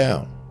shuts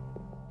down,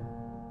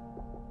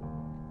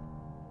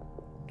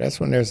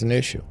 that's when there's an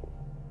issue.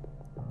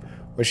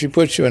 When she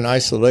puts you in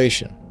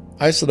isolation.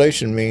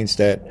 Isolation means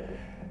that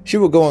she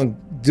will go and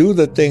do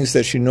the things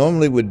that she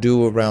normally would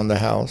do around the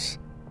house.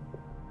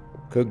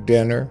 Cook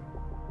dinner,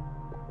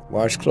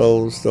 wash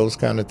clothes, those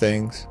kind of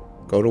things,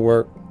 go to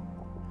work.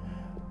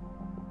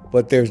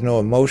 But there's no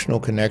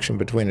emotional connection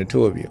between the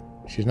two of you.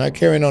 She's not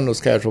carrying on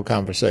those casual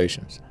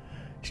conversations.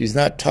 She's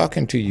not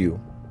talking to you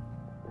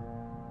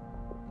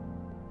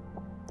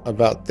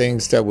about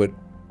things that would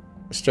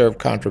stir up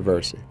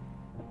controversy.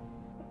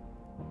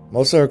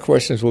 Most of her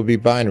questions will be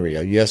binary,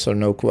 a yes or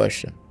no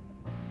question.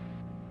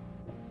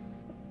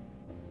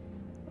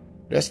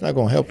 That's not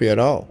going to help you at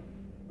all.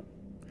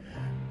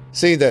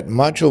 See, that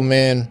macho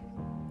man,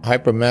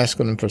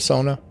 hyper-masculine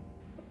persona,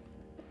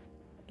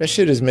 that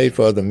shit is made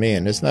for other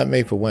men. It's not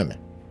made for women.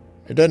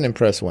 It doesn't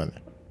impress women.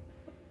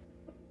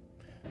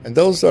 And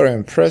those that are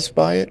impressed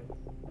by it,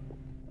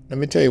 let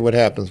me tell you what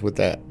happens with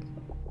that.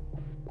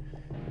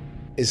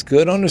 It's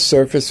good on the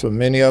surface for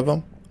many of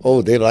them.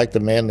 Oh, they like the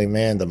manly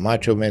man, the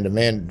macho man, the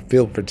man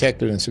feel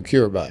protected and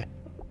secure by.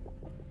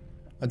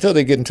 Until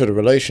they get into the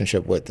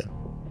relationship with them.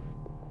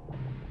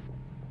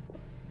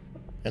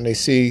 And they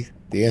see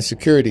the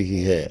insecurity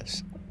he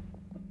has.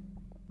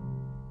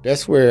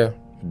 That's where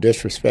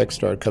disrespect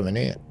started coming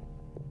in.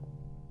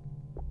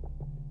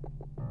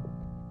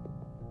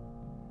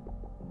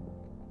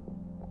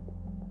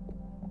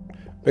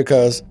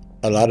 Because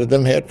a lot of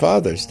them had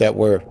fathers that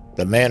were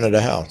the man of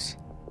the house.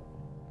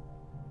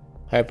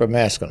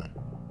 Hyper-masculine.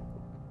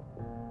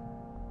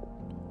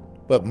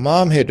 But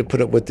mom had to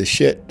put up with the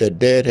shit that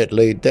dad had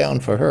laid down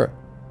for her.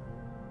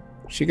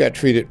 She got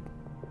treated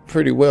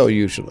pretty well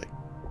usually.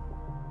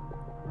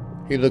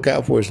 He'd look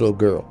out for his little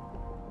girl.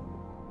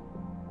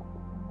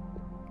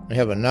 They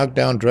have a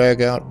knockdown,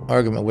 drag-out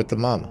argument with the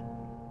mama.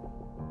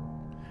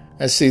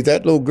 And see,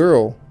 that little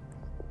girl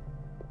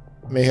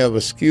may have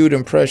a skewed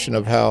impression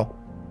of how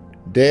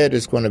dad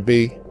is going to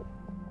be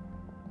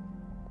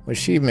when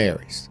she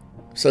marries.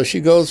 So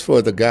she goes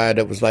for the guy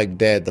that was like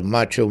dad, the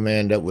macho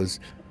man that was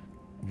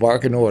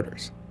barking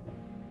orders.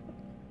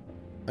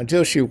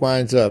 Until she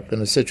winds up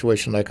in a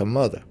situation like her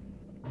mother.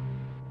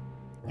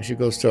 And she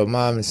goes to her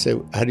mom and says,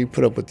 how do you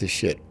put up with this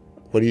shit?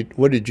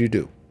 What did you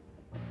do?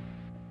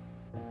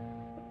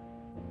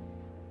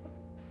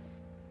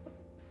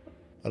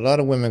 A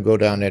lot of women go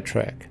down that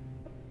track.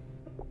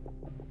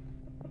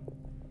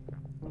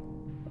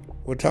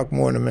 We'll talk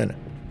more in a minute.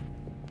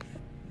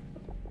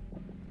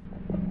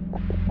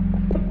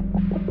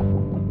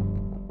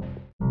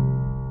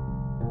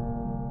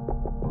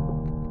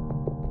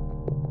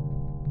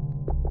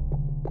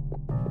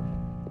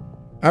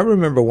 I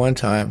remember one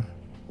time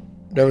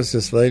there was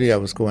this lady I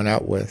was going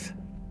out with,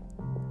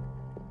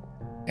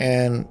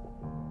 and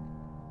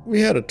we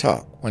had a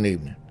talk one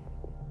evening.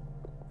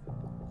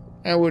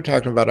 And we were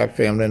talking about our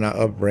family and our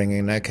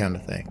upbringing, that kind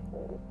of thing.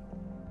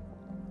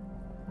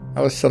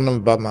 I was telling them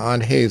about my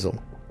Aunt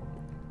Hazel.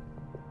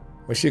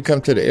 When she'd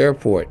come to the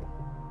airport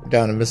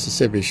down in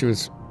Mississippi, she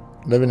was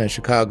living in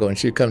Chicago, and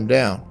she'd come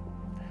down.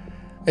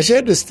 And she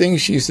had this thing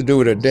she used to do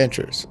with her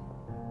dentures.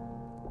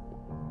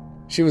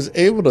 She was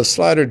able to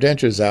slide her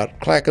dentures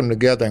out, clack them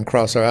together, and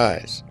cross her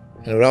eyes.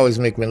 And it would always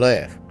make me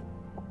laugh.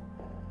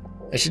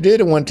 And she did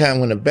it one time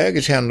when the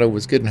baggage handler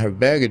was getting her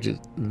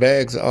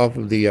bags off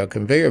of the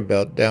conveyor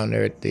belt down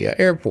there at the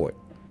airport.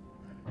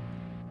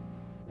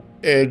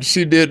 And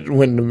she did,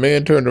 when the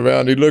man turned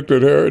around, he looked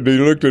at her, and he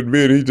looked at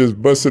me, and he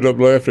just busted up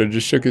laughing and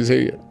just shook his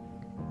head.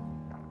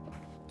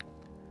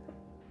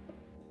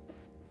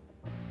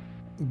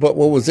 But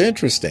what was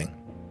interesting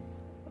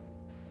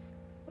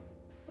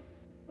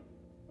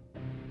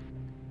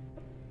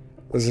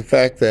was the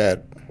fact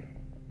that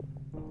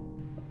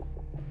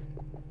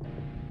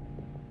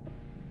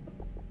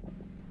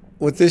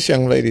with this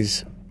young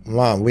lady's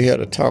mom, we had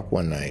a talk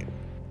one night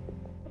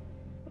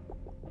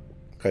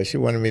because she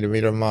wanted me to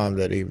meet her mom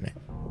that evening.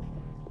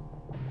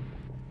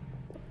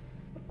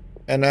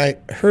 And I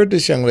heard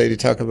this young lady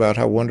talk about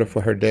how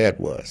wonderful her dad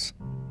was.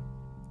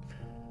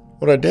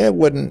 Well, her dad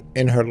wasn't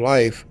in her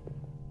life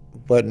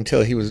but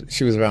until she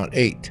was around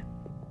 8.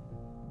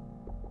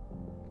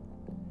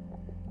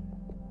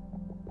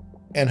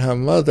 And her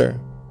mother,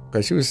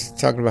 because she was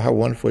talking about how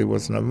wonderful he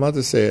was, and her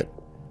mother said,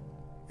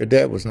 your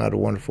dad was not a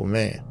wonderful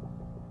man.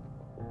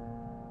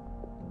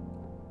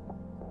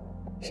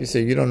 She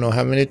said, you don't know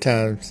how many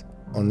times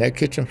on that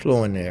kitchen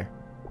floor in there,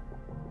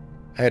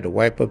 I had to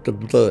wipe up the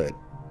blood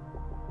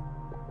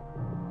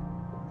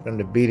from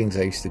the beatings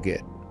I used to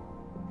get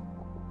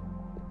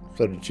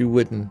so that you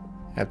wouldn't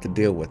have to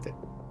deal with it.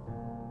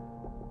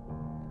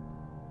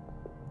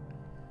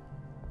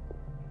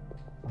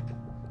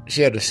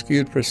 She had a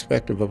skewed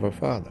perspective of her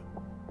father.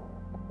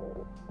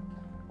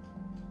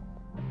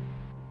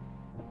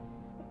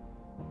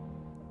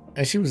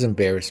 And she was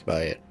embarrassed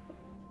by it.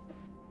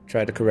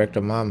 Tried to correct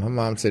her mom. Her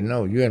mom said,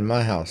 no, you're in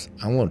my house.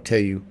 I won't tell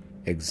you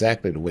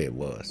exactly the way it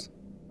was.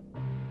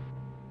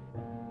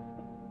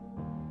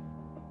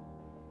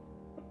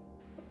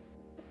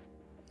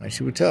 And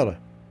she would tell her.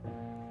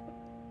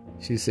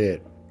 She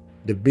said,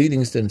 the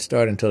beatings didn't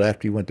start until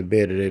after you went to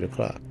bed at 8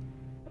 o'clock.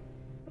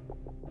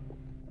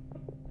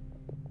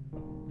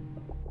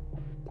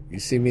 You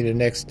see me the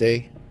next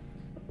day,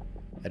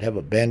 I'd have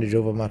a bandage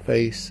over my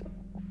face.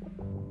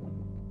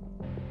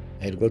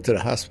 I had to go to the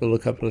hospital a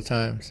couple of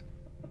times.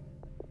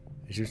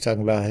 She was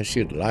talking about how she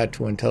had lied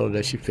to her and tell her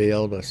that she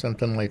failed or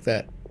something like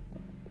that.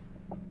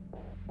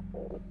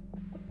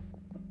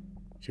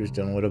 She was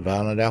dealing with a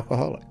violent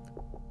alcoholic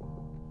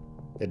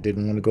that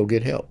didn't want to go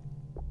get help.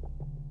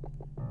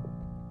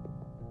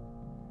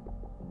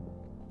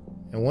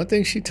 And one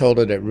thing she told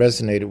her that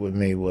resonated with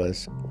me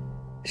was,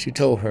 she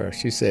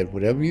said,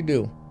 whatever you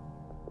do,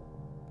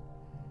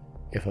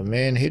 if a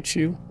man hits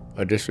you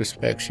or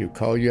disrespects you,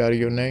 call you out of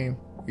your name,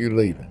 you're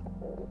leaving.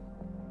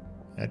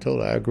 And I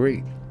told her I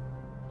agreed.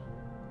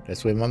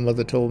 That's what my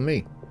mother told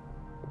me.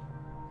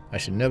 I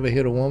should never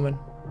hit a woman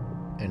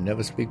and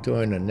never speak to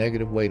her in a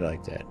negative way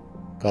like that,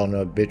 calling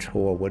her a bitch,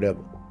 whore,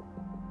 whatever.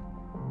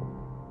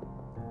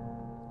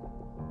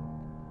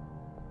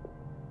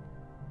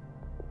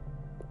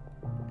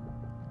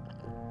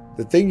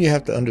 The thing you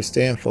have to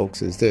understand,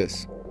 folks, is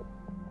this.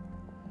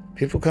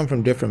 People come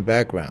from different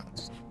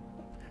backgrounds,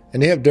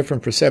 and they have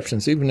different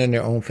perceptions, even in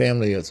their own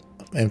families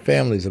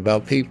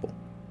about people.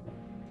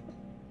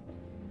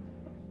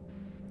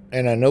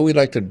 And I know we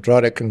like to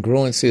draw that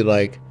congruency,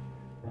 like,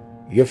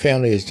 your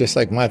family is just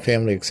like my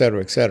family, et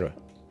cetera, et cetera.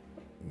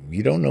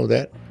 You don't know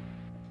that.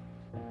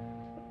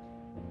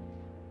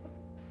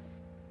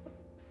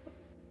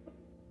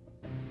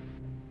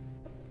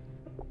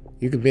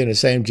 You could be in the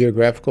same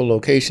geographical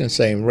location,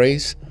 same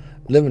race,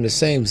 live in the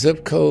same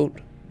zip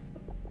code,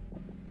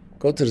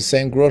 go to the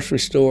same grocery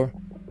store,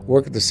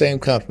 work at the same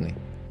company,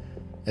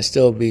 and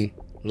still be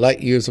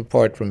light years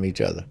apart from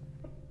each other,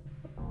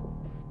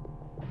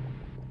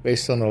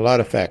 based on a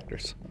lot of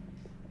factors.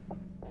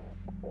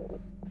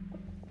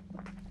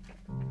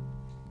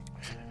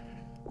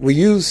 We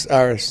use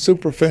our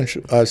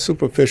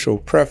superficial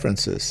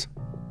preferences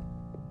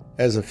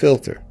as a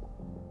filter.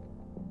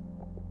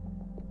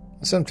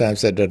 Sometimes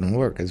that doesn't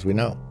work, as we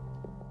know.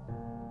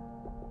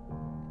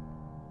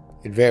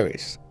 It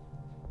varies.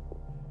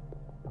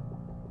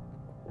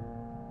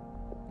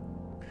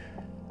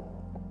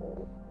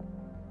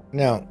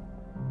 Now,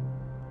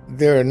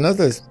 there are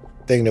another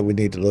thing that we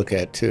need to look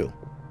at too.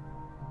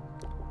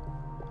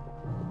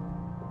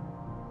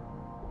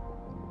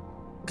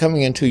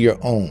 Coming into your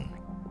own.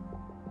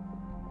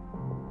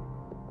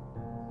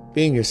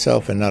 Being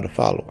yourself and not a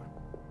follower.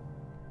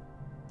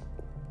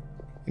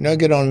 You know, I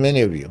get on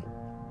many of you.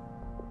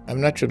 I'm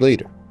not your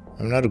leader.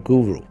 I'm not a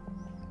guru.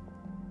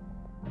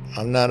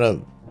 I'm not a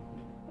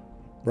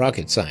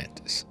rocket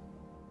scientist.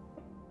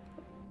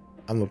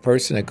 I'm a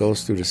person that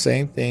goes through the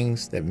same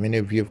things that many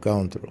of you have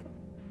gone through.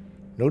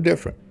 No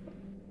different.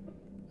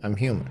 I'm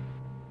human.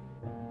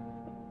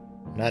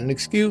 Not an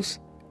excuse,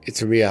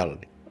 it's a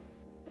reality.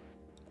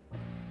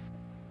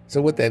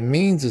 So what that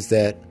means is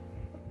that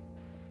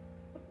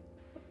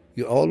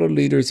you all are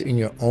leaders in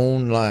your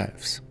own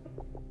lives.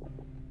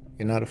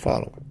 You're not a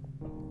follower.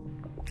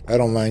 I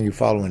don't mind you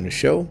following the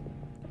show.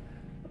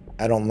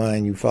 I don't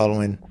mind you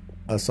following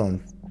us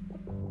on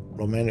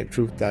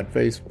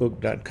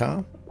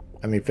romantictruth.facebook.com.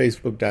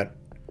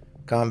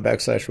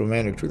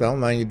 Facebook.com/romantictruth. I don't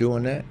mind you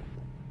doing that.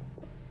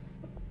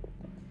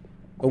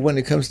 But when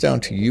it comes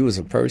down to you as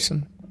a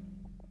person,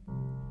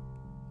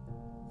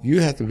 you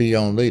have to be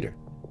your own leader.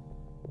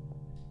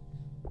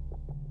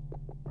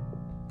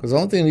 Because the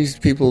only thing these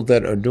people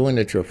that are doing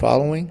that you're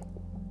following,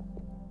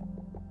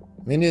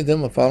 many of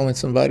them are following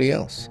somebody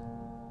else.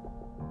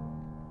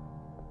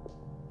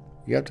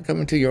 You have to come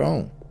into your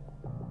own.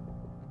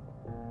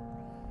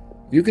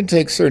 You can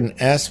take certain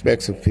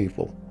aspects of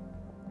people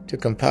to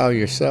compile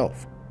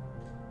yourself.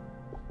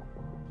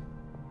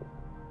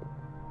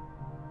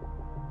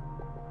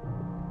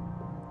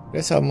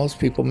 That's how most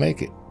people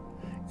make it.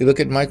 You look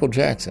at Michael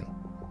Jackson,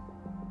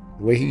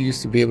 the way he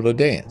used to be able to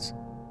dance.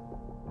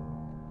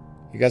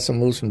 You got some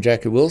moves from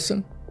Jackie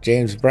Wilson,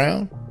 James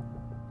Brown,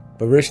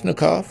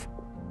 Baryshnikov,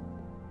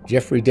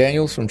 Jeffrey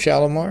Daniels from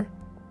Shalimar,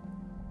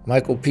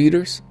 Michael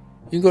Peters.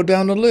 You can go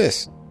down the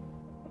list.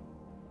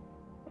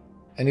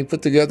 And he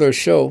put together a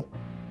show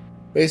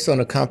based on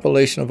a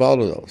compilation of all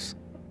of those.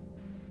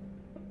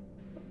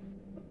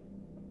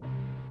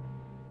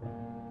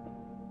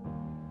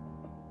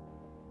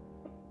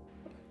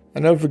 I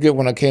never forget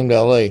when I came to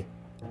LA,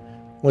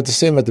 went to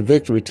see him at the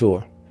Victory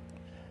Tour,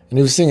 and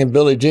he was singing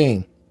Billie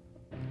Jean.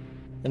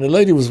 And the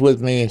lady was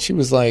with me, and she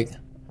was like,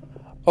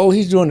 "Oh,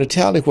 he's doing the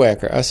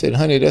tallywhacker." I said,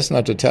 "Honey, that's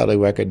not the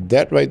tallywhacker.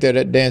 That right there,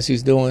 that dance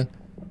he's doing,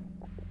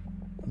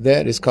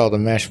 that is called the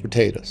mashed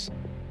potatoes.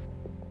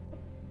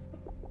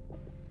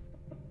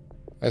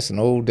 That's an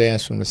old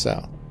dance from the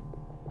South."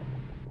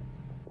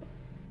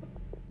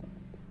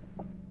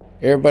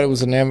 Everybody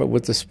was enamored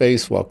with the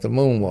spacewalk, the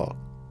moonwalk.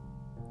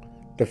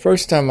 The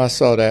first time I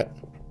saw that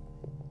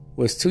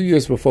was 2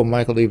 years before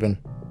Michael even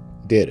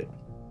did it,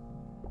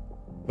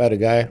 by the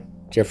guy,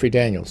 Jeffrey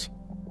Daniels.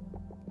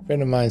 A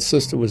friend of mine's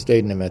sister was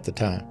dating him at the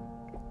time.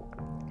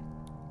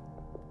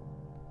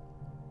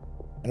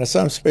 And I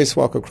saw him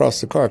spacewalk across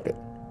the carpet.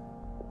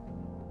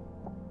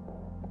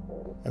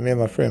 I and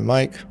my friend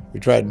Mike, we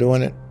tried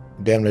doing it.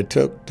 Damn near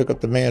took up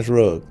the man's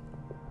rug.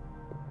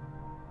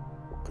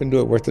 Couldn't do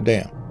it worth a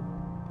damn.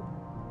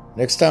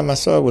 Next time I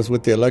saw it was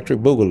with the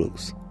Electric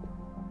Boogaloos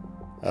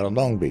out of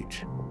Long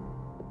Beach.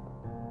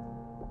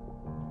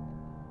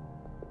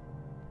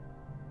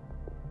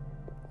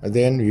 And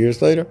then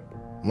years later,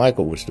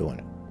 Michael was doing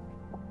it.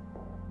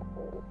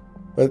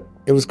 But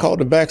it was called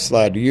the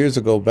backslide years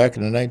ago, back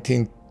in the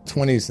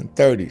 1920s and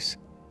 30s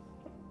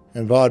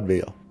in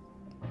vaudeville.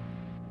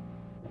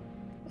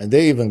 And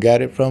they even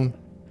got it from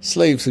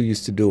slaves who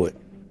used to do it.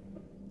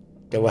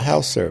 They were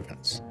house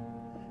servants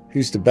who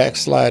used to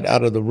backslide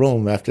out of the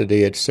room after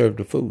they had served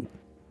the food.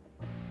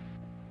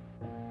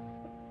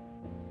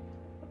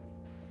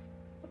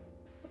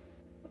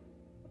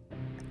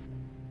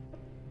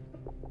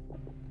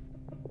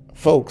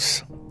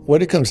 Folks,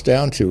 what it comes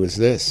down to is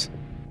this.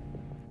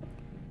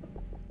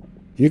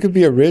 You could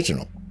be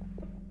original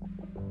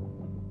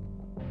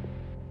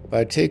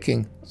by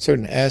taking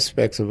certain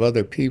aspects of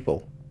other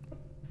people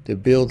to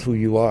build who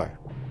you are.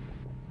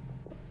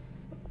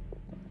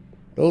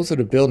 Those are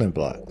the building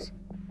blocks.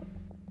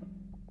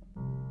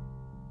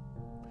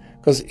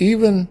 Because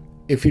even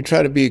if you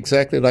try to be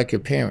exactly like your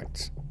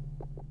parents,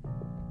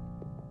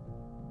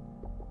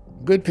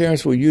 good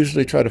parents will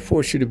usually try to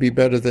force you to be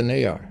better than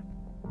they are.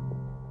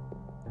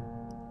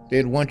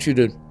 They'd want you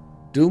to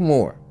do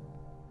more.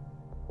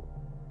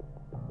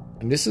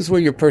 And this is where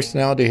your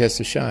personality has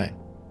to shine.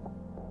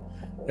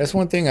 That's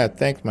one thing I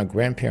thanked my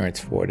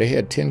grandparents for. They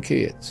had 10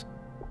 kids.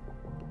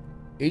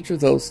 Each of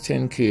those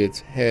 10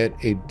 kids had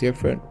a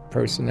different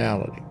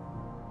personality,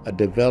 a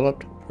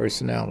developed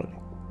personality.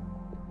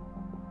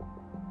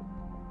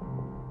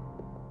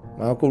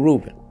 My Uncle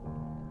Reuben,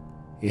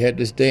 he had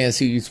this dance.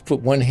 He used to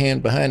put one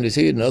hand behind his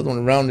head and the other one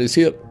around his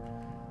hip.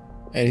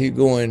 And he'd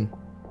go and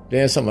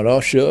dance something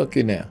all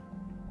shucky now.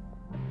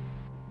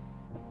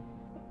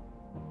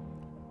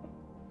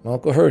 My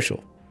Uncle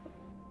Herschel,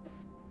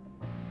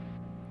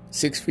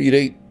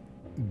 6'8",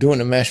 doing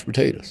the mashed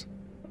potatoes.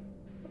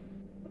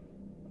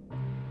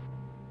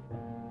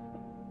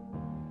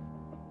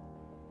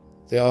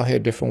 They all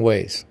had different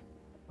ways.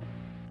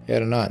 He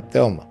had an aunt,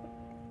 Thelma.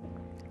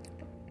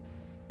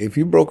 If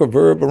you broke a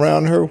verb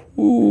around her,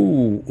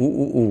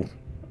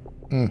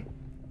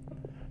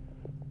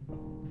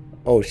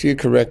 oh, she'd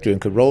correct you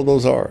and could roll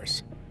those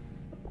R's.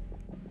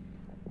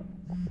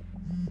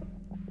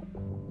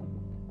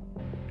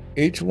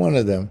 Each one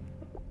of them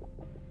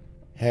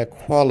had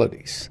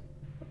qualities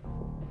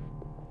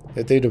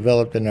that they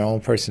developed in their own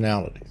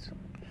personalities.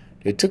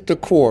 They took the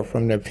core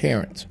from their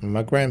parents, from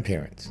my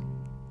grandparents,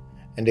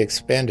 and they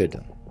expanded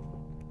them.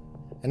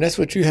 And that's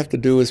what you have to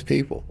do as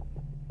people.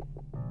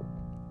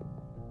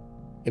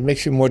 It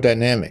makes you more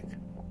dynamic,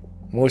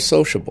 more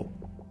sociable,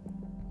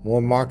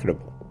 more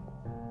marketable.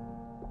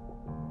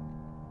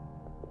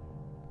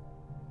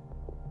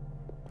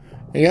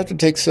 And you have to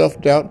take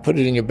self-doubt, put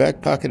it in your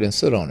back pocket, and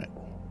sit on it.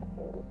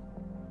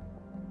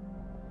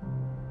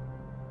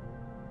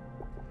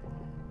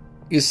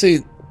 You see,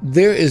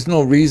 there is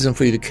no reason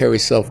for you to carry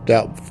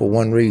self-doubt for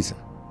one reason.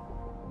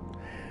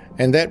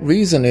 And that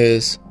reason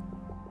is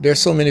there's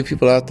so many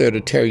people out there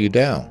to tear you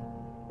down.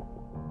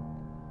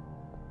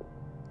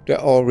 They're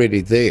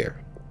already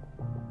there.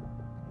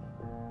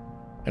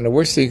 And the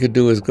worst thing you could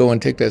do is go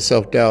and take that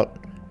self-doubt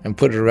and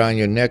put it around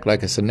your neck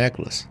like it's a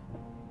necklace.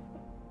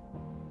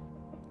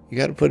 You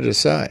got to put it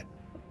aside.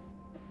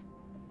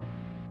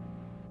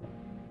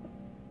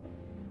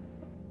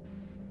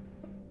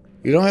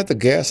 You don't have to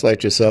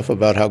gaslight yourself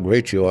about how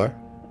great you are.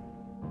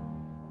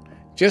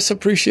 Just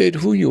appreciate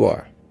who you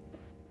are.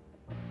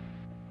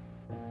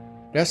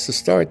 That's the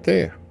start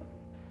there.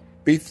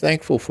 Be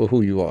thankful for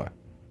who you are.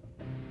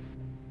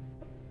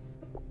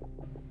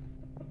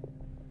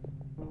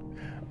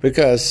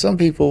 Because some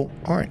people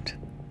aren't.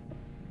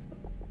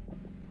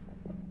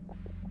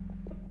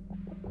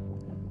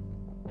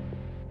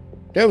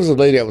 There was a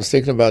lady I was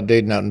thinking about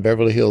dating out in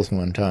Beverly Hills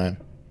one time.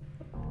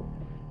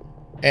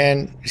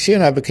 And she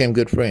and I became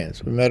good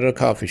friends. We met at a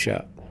coffee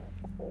shop.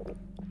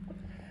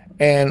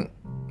 And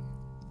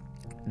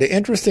the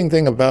interesting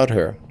thing about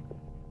her,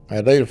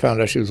 I later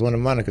found out she was one of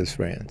Monica's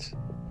friends.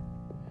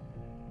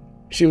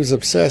 She was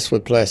obsessed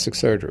with plastic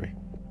surgery.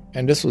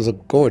 And this was a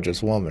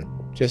gorgeous woman,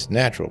 just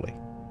naturally.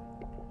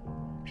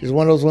 She's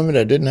one of those women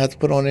that didn't have to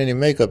put on any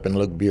makeup and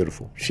look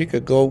beautiful. She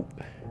could go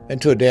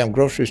into a damn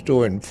grocery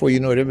store and before you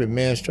know it, every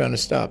man's trying to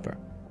stop her.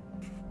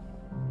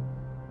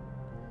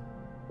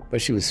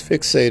 But she was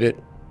fixated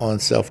on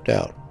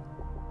self-doubt.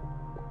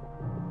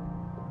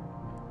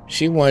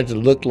 She wanted to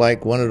look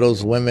like one of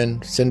those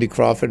women, Cindy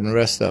Crawford and the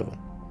rest of them.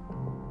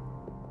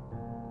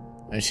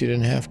 And she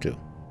didn't have to.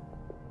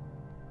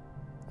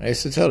 I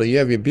used to tell her, you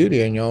have your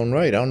beauty in your own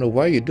right. I don't know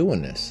why you're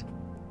doing this.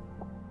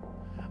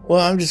 Well,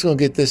 I'm just going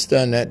to get this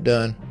done, that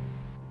done.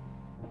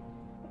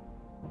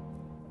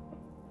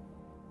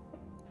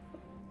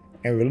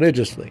 And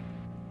religiously,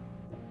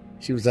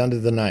 she was under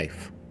the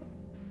knife.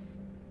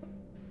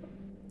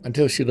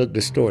 Until she looked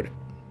distorted.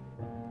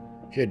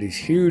 She had these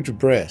huge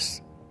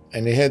breasts,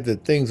 and they had the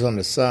things on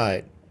the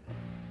side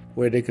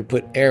where they could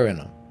put air in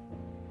them.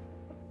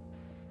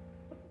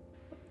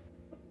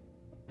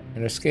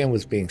 And her skin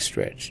was being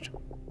stretched.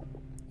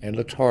 And it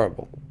looked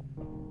horrible.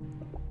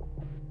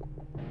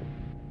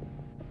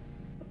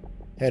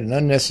 Had an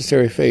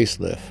unnecessary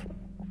facelift.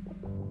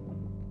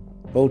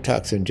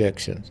 Botox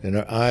injections in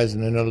her eyes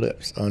and in her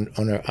lips, on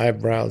her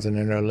eyebrows and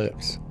in her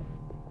lips.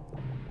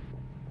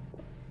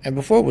 And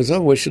before it was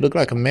over, she looked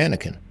like a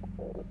mannequin.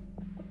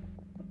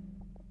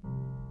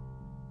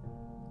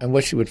 And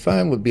what she would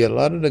find would be a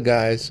lot of the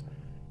guys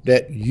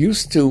that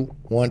used to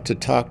want to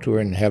talk to her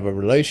and have a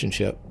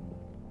relationship.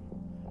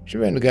 She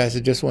ran to guys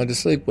that just wanted to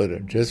sleep with her,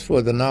 just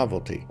for the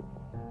novelty.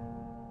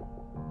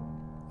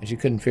 And she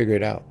couldn't figure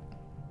it out.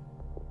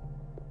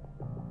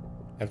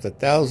 After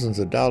thousands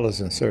of dollars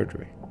in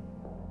surgery.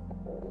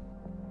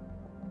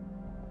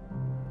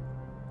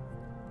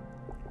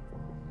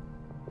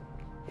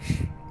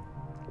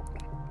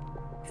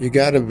 You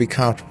got to be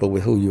comfortable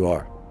with who you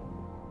are.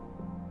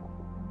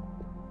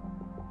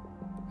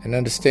 And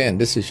understand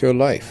this is your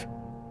life.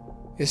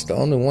 It's the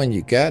only one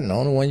you got and the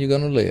only one you're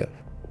going to live.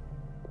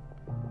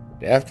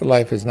 The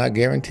afterlife is not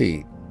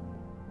guaranteed.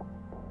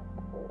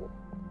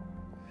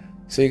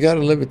 So you got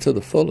to live it to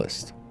the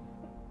fullest,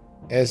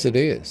 as it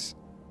is.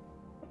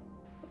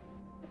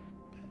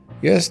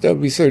 Yes, there'll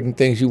be certain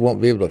things you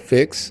won't be able to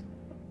fix.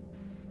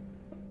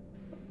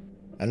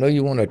 I know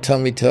you want a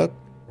tummy tuck.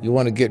 You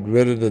want to get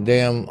rid of the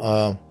damn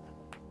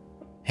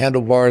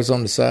handlebars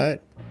on the side.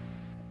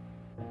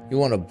 You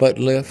want a butt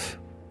lift.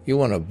 You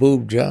want a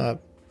boob job.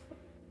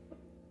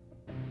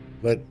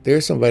 But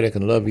there's somebody that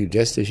can love you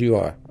just as you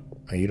are.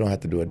 And you don't have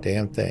to do a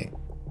damn thing.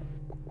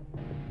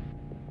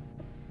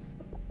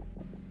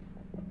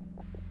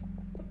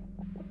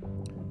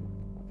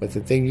 But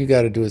the thing you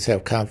got to do is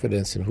have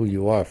confidence in who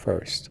you are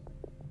first.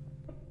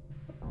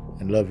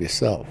 And love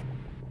yourself.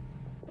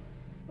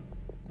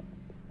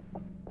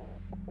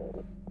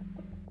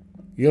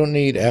 You don't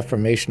need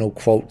affirmational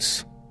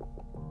quotes.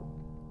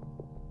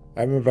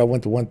 I remember I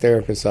went to one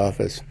therapist's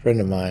office, a friend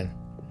of mine,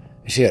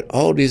 and she had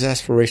all these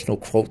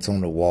aspirational quotes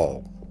on the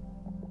wall.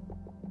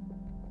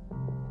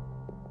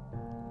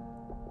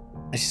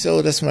 And she said,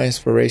 oh, that's my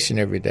inspiration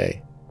every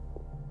day.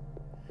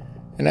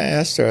 And I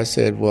asked her, I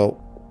said,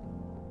 well,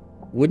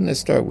 wouldn't it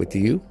start with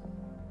you?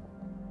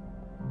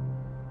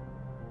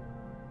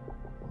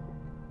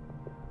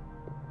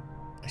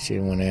 She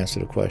didn't want to answer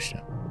the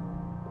question.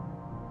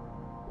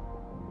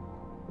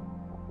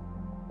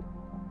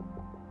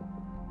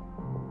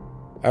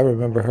 I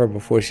remember her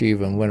before she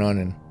even went on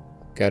and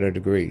got her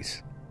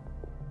degrees.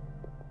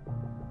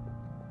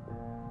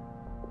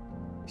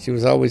 She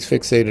was always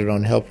fixated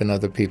on helping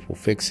other people,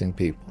 fixing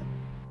people.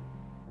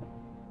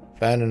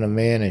 finding a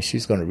man and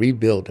she's going to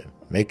rebuild him,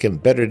 make him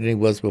better than he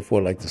was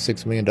before, like the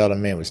 $6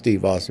 Million Man with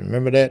Steve Austin.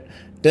 Remember that?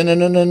 And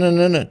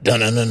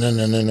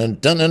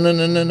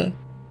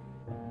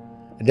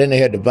then they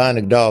had the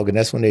Bionic Dog, and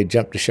that's when they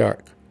jumped the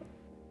shark.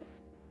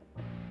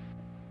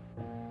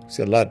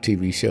 See, a lot of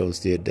TV shows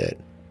did that.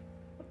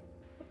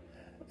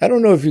 I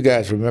don't know if you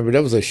guys remember,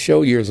 there was a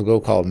show years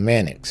ago called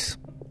Mannix.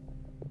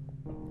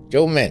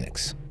 Joe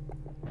Mannix.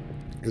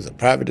 He was a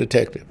private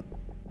detective.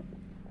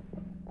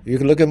 You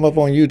can look him up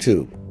on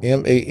YouTube,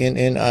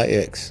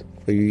 Mannix,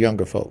 for you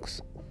younger folks.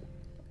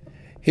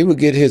 He would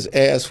get his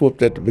ass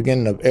whooped at the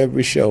beginning of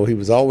every show. He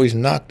was always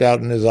knocked out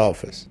in his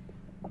office.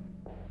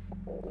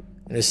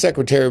 And his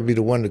secretary would be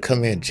the one to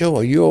come in. Joe,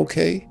 are you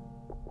okay?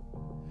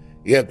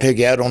 Yeah,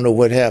 Peggy, I don't know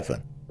what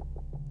happened.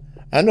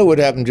 I know what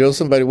happened, Joe.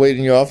 Somebody waited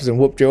in your office and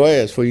whooped your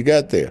ass before you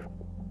got there.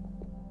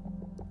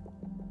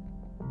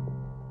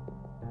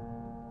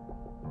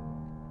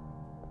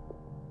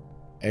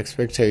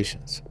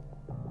 Expectations.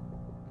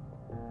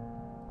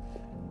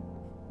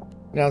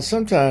 Now,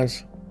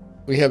 sometimes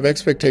we have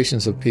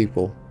expectations of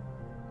people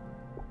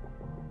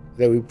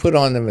that we put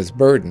on them as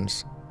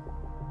burdens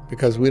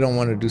because we don't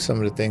want to do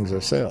some of the things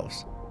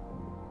ourselves.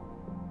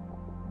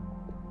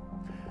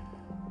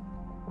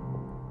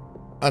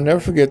 I'll never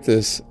forget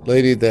this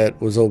lady that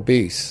was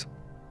obese,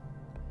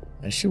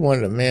 and she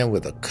wanted a man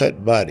with a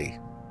cut body,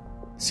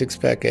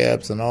 six-pack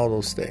abs, and all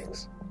those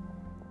things.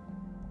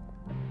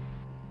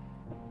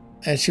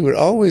 And she would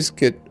always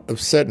get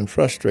upset and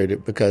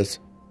frustrated because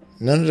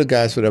none of the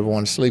guys would ever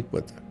want to sleep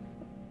with her.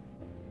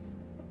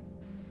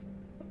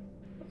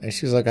 And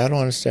she's like, I don't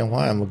understand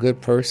why. I'm a good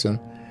person.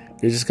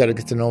 You just got to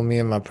get to know me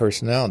and my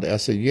personality. I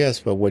said, yes,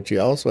 but what you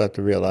also have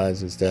to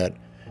realize is that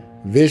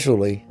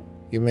visually,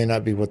 you may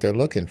not be what they're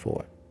looking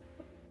for.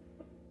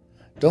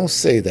 Don't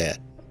say that.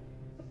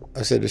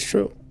 I said, it's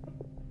true.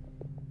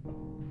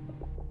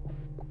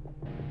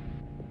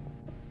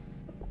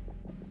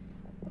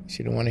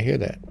 She didn't want to hear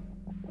that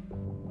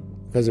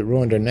because it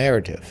ruined her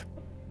narrative.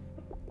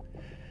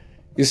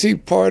 You see,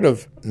 part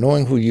of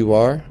knowing who you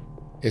are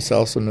is to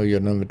also know your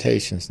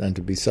limitations and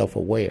to be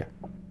self-aware.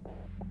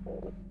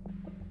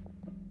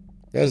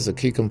 That is a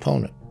key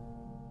component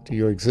to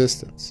your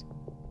existence.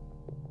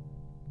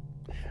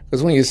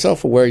 Because when you're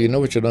self-aware, you know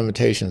what your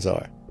limitations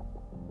are.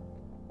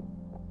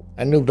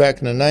 I knew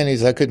back in the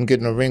 90s I couldn't get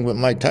in a ring with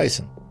Mike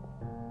Tyson.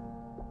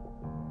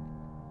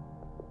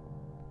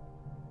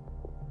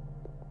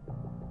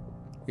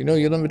 You know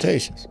your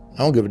limitations. I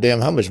don't give a damn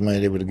how much money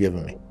they would have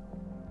given me.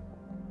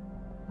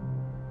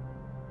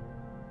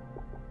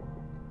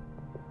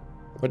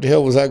 What the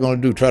hell was I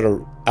going to do? Try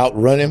to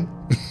outrun him?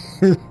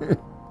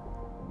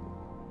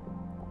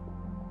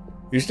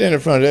 You stand in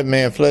front of that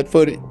man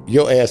flat-footed,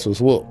 your ass was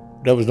whooped.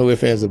 There was no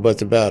ifs, ands, or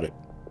buts about it.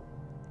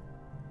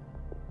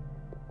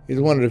 He's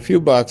one of the few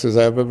boxers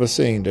I've ever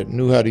seen that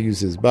knew how to use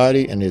his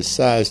body and his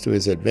size to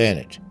his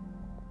advantage.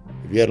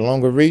 If he had a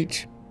longer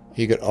reach,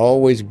 he could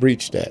always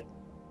breach that.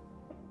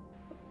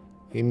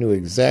 He knew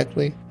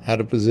exactly how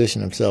to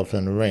position himself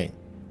in the ring.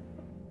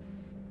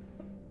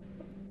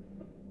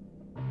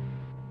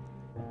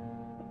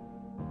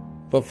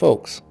 But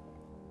folks,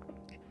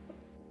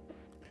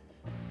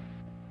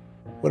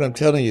 what I'm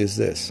telling you is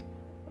this.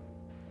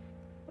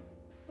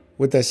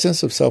 With that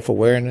sense of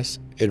self-awareness,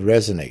 it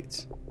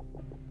resonates.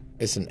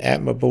 It's an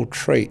admirable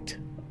trait,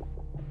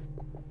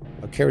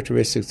 a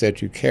characteristics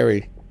that you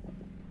carry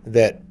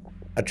that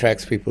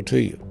attracts people to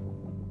you.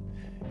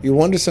 You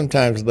wonder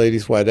sometimes,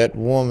 ladies, why that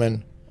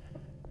woman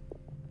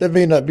that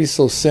may not be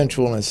so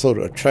sensual and so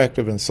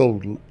attractive and so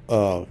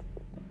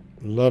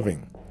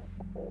loving,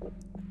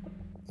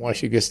 why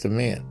she gets the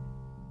men.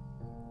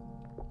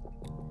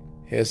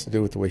 It has to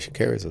do with the way she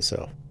carries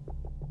herself.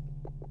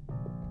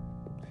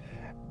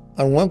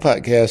 On one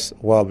podcast a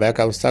while back,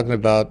 we were talking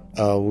about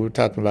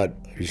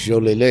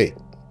jolele,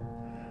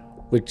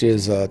 which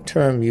is a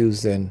term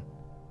used in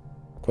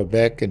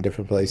Quebec and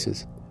different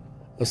places,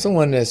 of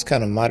someone that's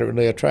kind of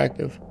moderately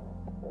attractive.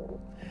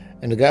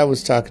 And the guy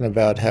was talking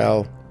about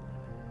how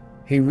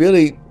he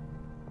really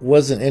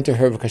wasn't into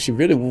her because she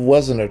really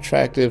wasn't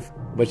attractive,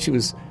 but she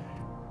was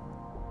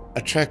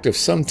attractive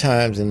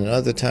sometimes, and then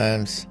other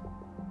times,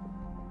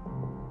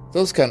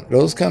 those kind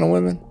of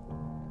women,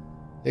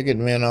 they get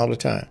men all the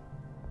time.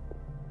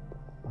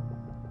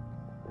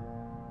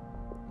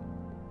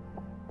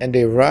 And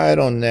they ride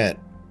on that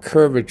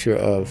curvature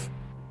of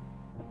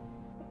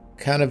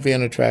kind of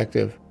being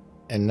attractive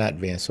and not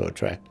being so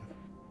attractive.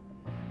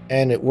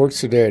 And it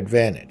works to their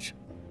advantage.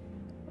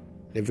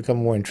 They become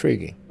more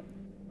intriguing.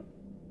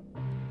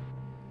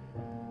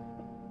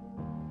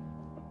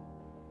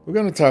 We're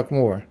going to talk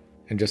more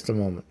in just a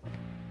moment.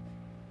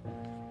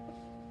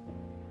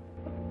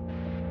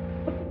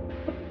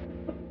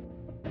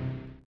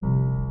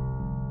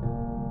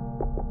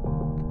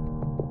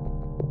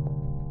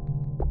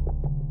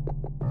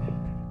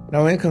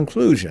 Now, in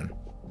conclusion,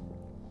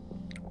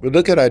 we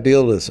look at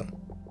idealism.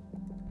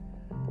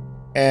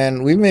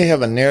 And we may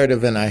have a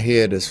narrative in our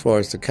head as far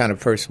as the kind of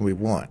person we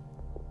want.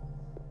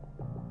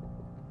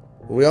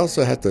 But we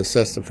also have to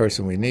assess the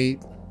person we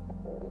need.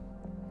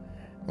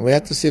 And we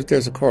have to see if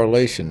there's a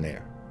correlation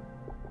there.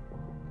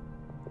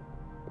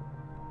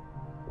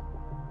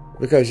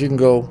 Because you can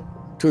go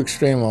too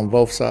extreme on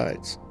both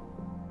sides.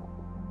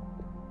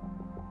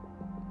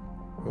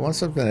 We want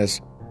something that's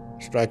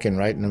striking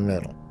right in the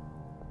middle.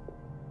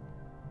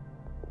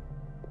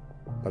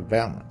 A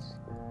balance.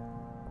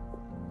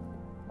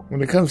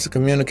 When it comes to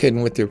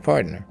communicating with your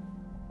partner,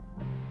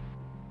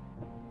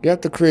 you have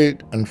to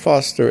create and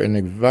foster an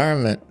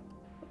environment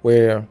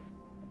where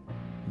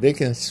they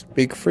can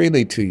speak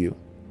freely to you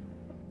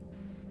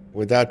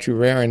without you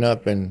rearing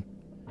up and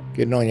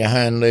getting on your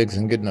hind legs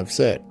and getting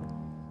upset.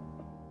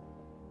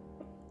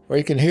 Where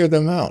you can hear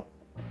them out.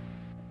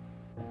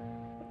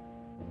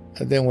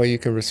 And then where you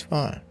can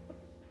respond.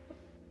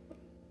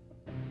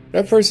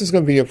 That person's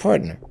going to be your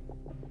partner.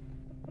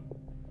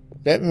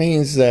 That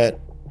means that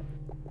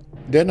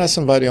they're not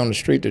somebody on the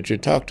street that you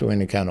talk to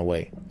any kind of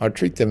way or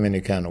treat them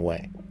any kind of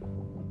way.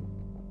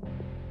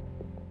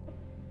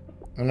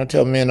 And I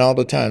tell men all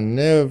the time,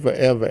 never,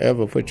 ever,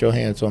 ever put your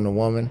hands on a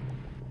woman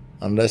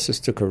unless it's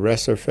to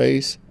caress her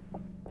face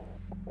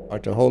or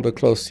to hold her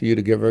close to you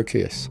to give her a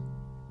kiss.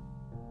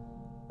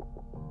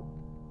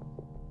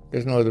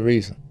 There's no other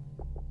reason.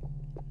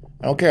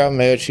 I don't care how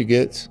mad she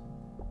gets.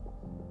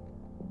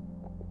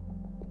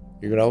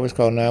 You could always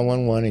call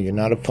 911 and you're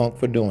not a punk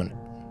for doing it.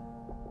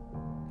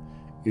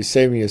 You're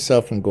saving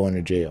yourself from going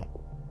to jail.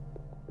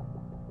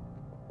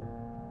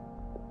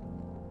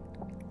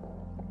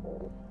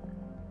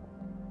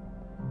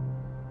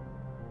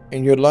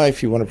 In your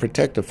life, you want to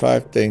protect the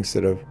 5 things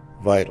that are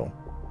vital.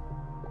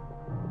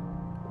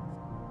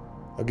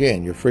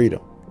 Again, your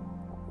freedom,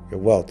 your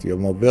wealth, your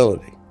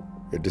mobility,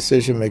 your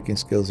decision-making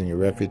skills, and your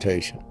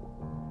reputation.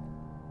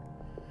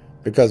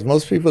 Because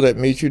most people that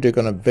meet you, they're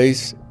going to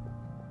base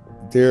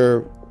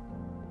their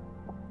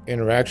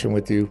interaction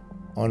with you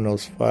on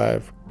those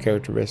 5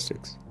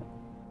 characteristics.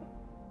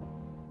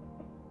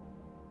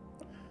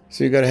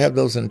 So you got to have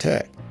those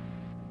intact.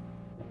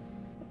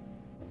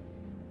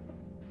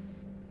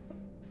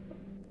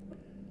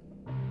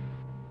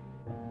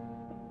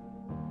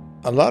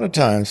 A lot of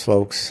times,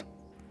 folks,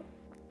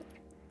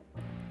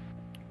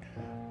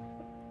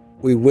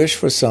 we wish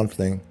for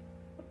something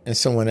in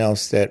someone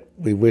else that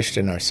we wished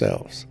in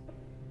ourselves.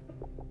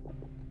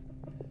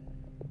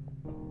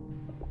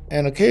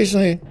 And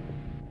occasionally,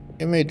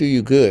 it may do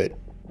you good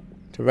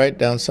to write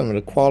down some of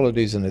the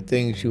qualities and the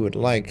things you would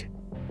like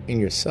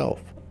in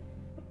yourself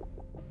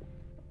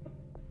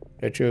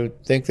that you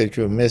think that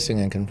you're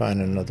missing and can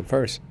find in another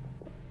person.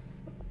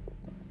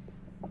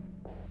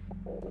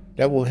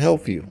 That will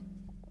help you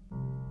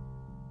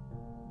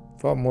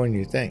far more than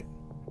you think.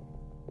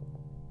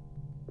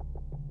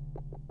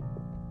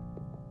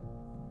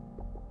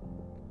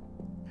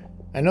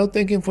 I know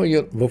thinking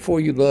before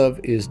you love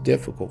is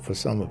difficult for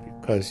some of you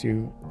because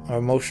you are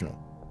emotional.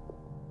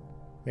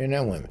 Men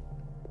and women.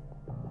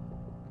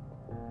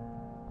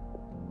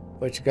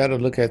 But you got to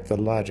look at the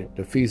logic,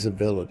 the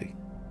feasibility.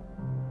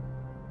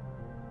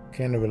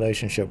 Can the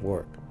relationship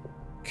work?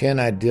 Can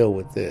I deal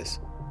with this?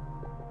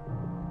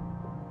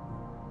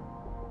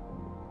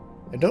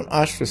 And don't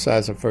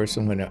ostracize a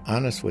person when they're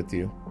honest with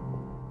you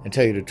and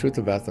tell you the truth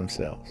about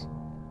themselves.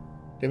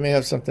 They may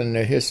have something in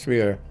their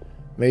history or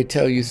may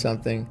tell you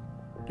something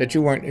that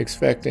you weren't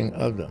expecting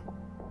of them.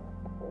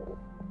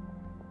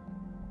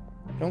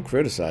 Don't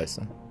criticize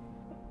them.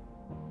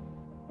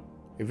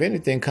 If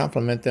anything,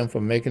 compliment them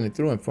for making it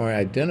through and for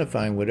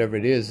identifying whatever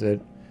it is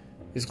that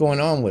is going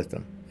on with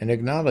them and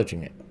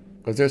acknowledging it.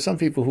 Because there are some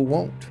people who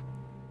won't.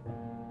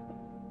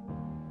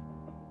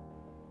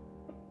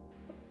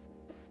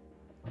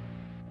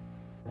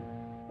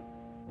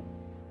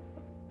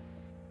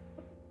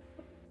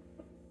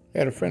 I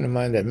had a friend of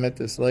mine that met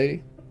this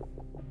lady.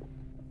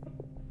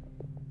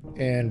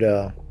 And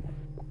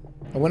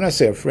when I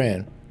say a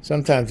friend,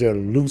 sometimes they're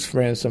loose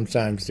friends,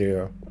 sometimes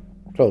they're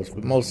close,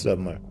 but most of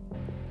them are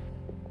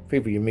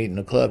people you meet in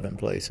the club and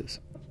places.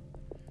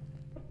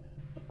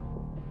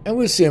 And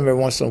we'll see them every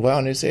once in a while,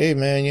 and they say, hey,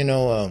 man,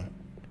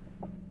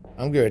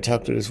 I'm going to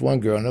talk to this one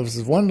girl. And there was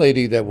this one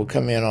lady that would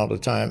come in all the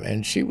time,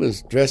 and she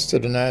was dressed to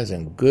the nines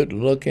and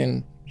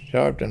good-looking,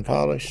 sharp and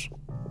polished,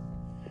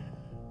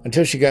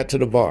 until she got to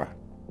the bar.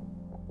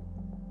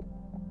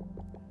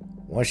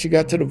 Once she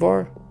got to the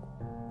bar,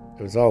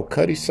 it was all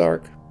Cutty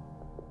Sark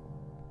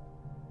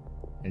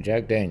and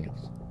Jack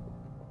Daniels.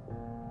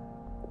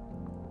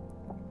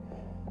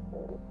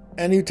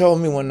 And he told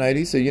me one night,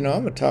 he said, I'm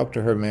going to talk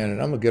to her, man,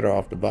 and I'm going to get her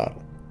off the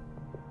bottle.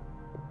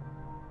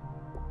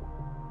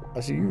 I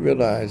said, you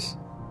realize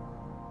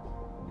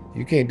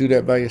you can't do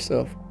that by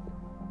yourself?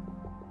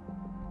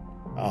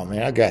 Oh,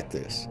 man, I got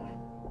this.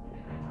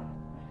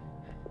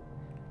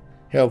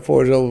 Hell,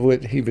 before it was over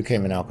with, he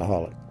became an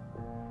alcoholic.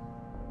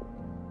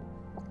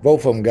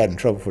 Both of them got in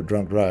trouble for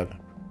drunk driving.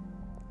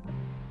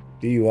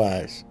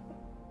 DUIs.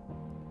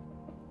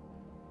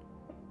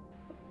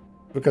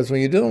 Because when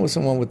you're dealing with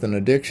someone with an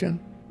addiction,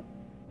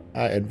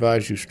 I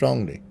advise you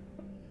strongly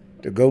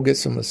to go get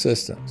some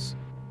assistance.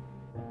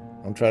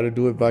 Don't try to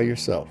do it by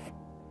yourself.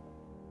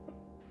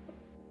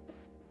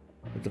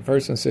 If the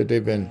person said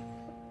they've been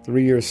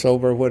 3 years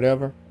sober,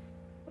 whatever,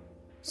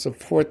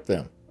 support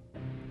them.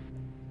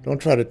 Don't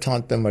try to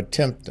taunt them or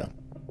tempt them.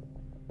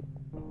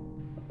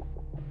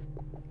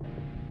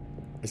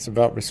 It's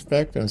about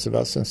respect and it's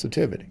about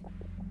sensitivity.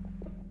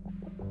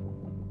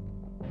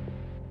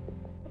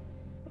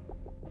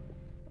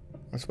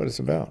 That's what it's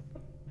about.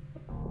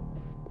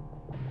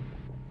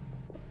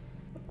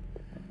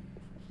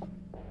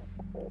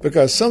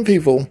 Because some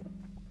people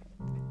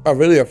are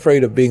really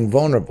afraid of being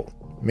vulnerable,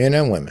 men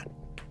and women,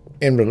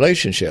 in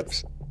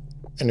relationships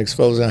and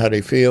exposing how they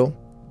feel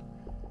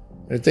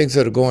and the things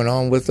that are going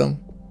on with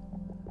them,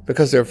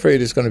 because they're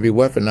afraid it's going to be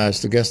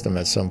weaponized against them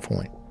at some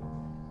point.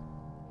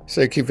 So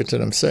they keep it to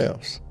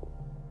themselves.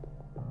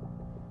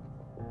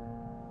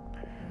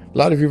 A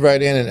lot of you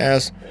write in and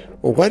ask,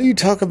 well, why do you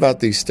talk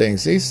about these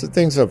things? These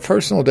things are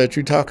personal that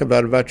you talk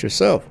about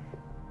yourself.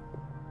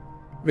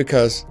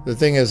 Because the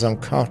thing is, I'm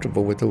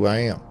comfortable with who I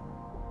am.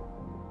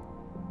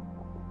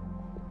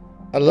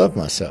 I love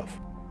myself.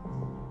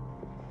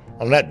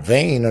 I'm not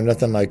vain or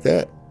nothing like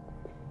that.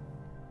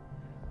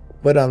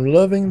 But I'm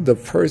loving the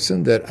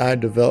person that I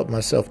developed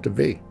myself to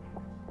be.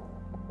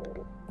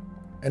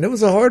 And it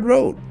was a hard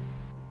road.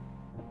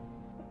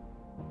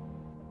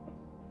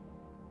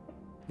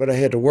 But I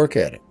had to work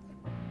at it.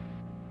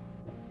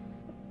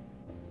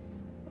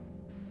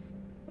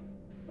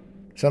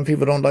 Some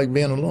people don't like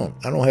being alone.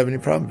 I don't have any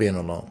problem being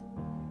alone.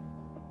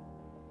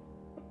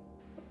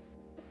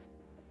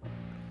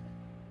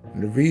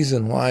 And the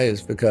reason why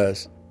is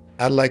because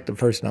I like the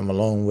person I'm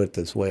alone with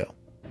as well.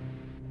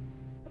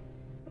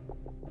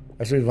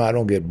 That's the reason why I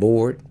don't get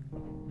bored.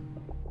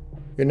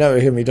 You never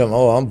hear me talking,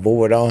 oh, I'm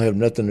bored, I don't have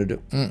nothing to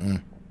do.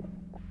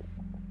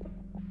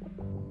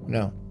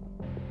 No.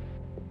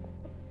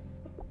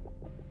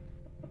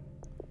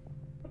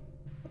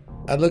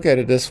 I look at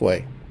it this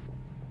way.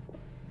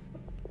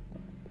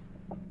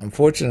 I'm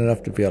fortunate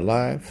enough to be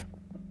alive.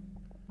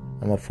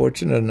 I'm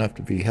fortunate enough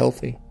to be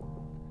healthy.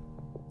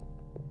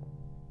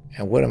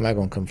 And what am I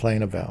going to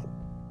complain about?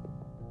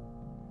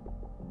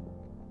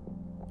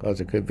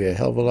 Because it could be a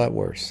hell of a lot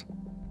worse.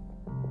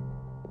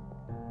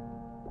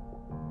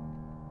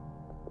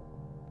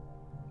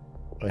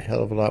 A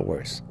hell of a lot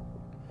worse.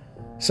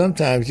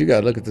 Sometimes you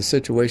got to look at the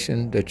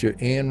situation that you're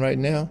in right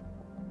now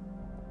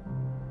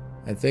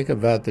and think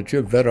about that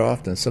you're better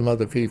off than some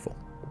other people.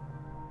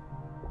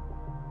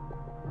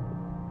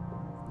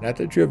 Not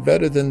that you're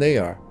better than they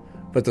are,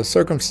 but the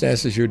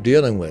circumstances you're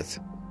dealing with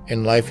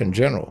in life in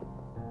general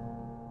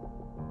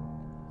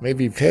may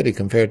be petty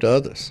compared to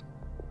others.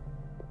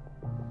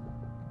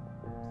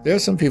 There are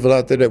some people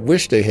out there that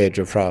wish they had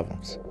your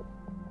problems.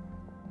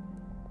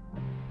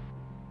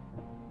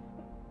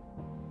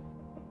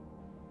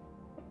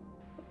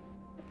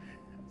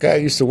 Guy I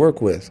used to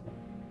work with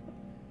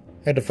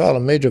had to file a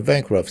major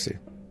bankruptcy,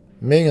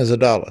 millions of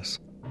dollars.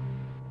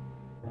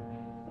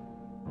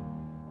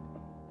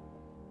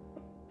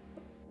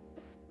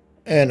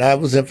 And I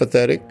was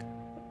empathetic,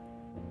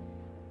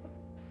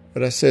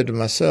 but I said to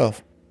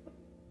myself,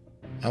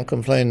 I'm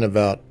complaining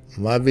about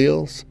my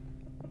bills,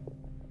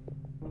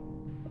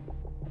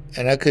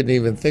 and I couldn't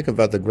even think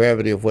about the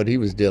gravity of what he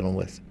was dealing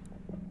with.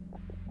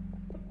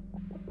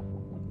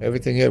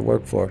 Everything he had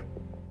worked for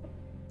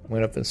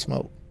went up in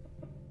smoke.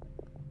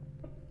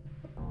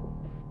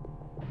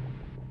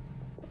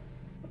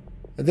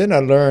 And then I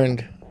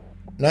learned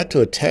not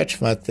to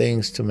attach my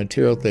things to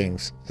material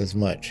things as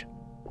much.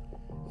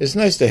 It's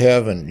nice to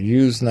have and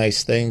use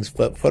nice things,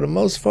 but for the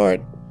most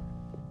part,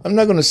 I'm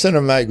not going to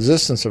center my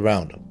existence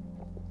around them.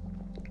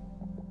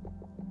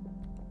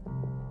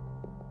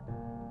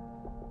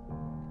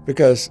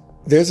 Because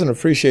there's an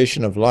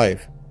appreciation of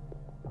life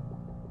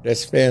that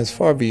spans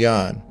far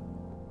beyond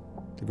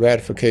the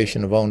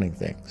gratification of owning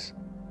things.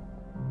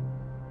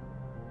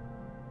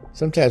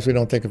 Sometimes we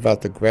don't think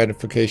about the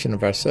gratification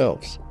of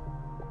ourselves,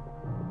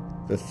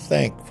 the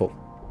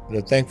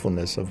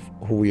thankfulness of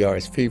who we are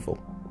as people.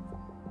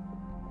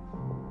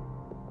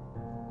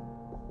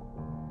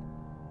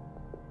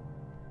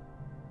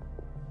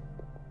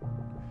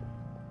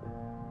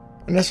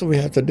 And that's what we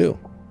have to do.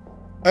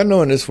 I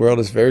know in this world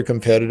it's very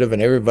competitive and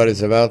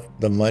everybody's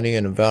about the money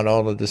and about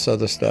all of this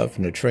other stuff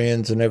and the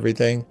trends and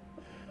everything.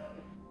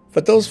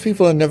 But those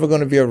people are never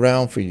going to be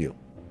around for you.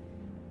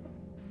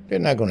 They're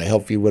not going to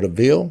help you with a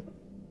bill.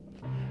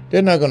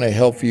 They're not going to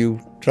help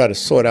you try to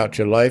sort out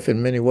your life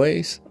in many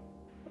ways.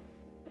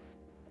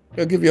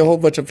 They'll give you a whole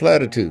bunch of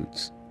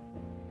platitudes.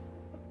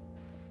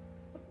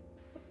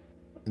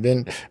 And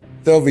then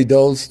there'll be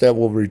those that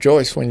will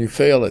rejoice when you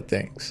fail at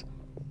things.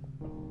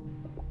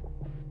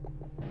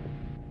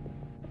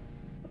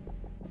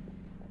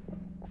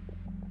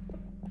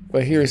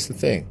 But here's the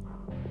thing.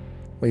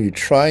 When you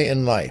try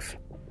in life,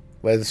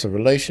 whether it's a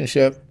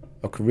relationship,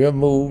 a career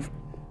move,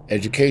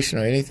 education,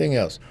 or anything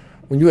else,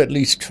 when you at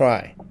least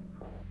try,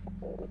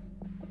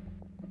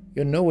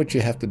 you'll know what you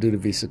have to do to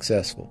be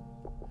successful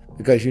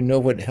because you know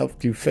what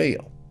helped you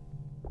fail.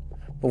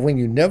 But when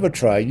you never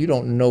try, you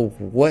don't know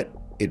what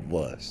it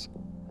was.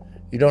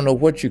 You don't know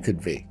what you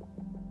could be.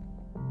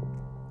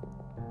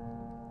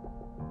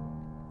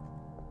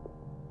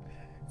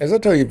 As I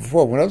told you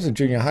before, when I was in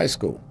junior high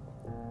school,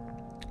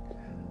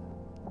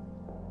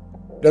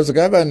 there was a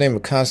guy by the name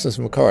of Constance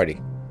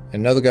McCarty,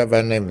 another guy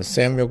by the name of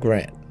Samuel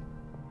Grant.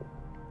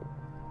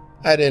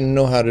 I didn't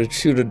know how to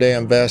shoot a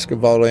damn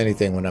basketball or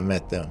anything when I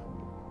met them.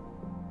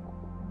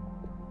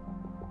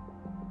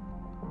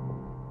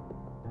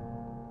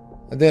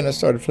 And then I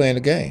started playing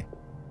the game.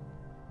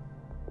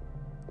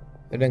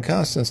 And then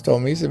Constance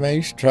told me, he said, man,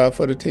 you should try out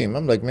for the team.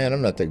 I'm like, man,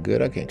 I'm not that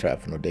good. I can't try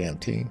out for no damn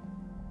team.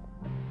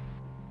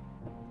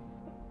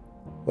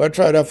 Well, I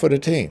tried out for the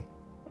team.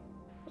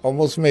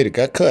 Almost made it.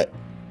 Got cut.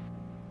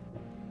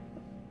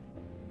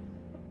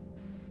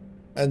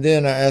 And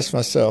then I asked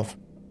myself,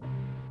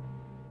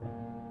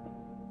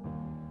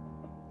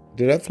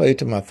 did I play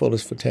to my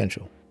fullest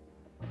potential?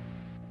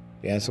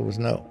 The answer was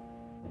no.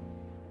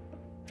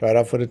 Tried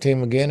out for the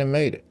team again and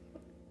made it.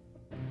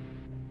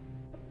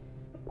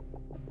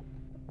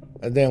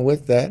 And then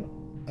with that,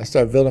 I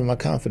started building my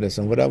confidence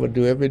in what I would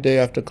do every day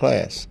after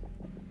class.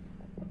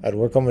 I'd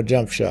work on my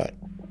jump shot,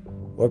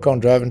 work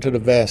on driving to the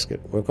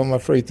basket, work on my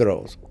free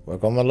throws,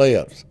 work on my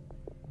layups.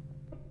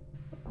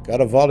 Got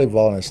a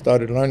volleyball and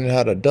started learning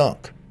how to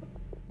dunk.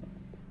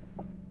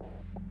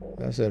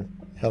 I said,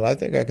 hell, I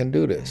think I can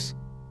do this.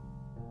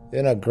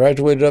 Then I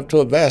graduated up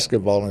to a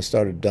basketball and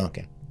started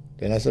dunking.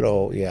 Then I said,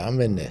 oh, yeah,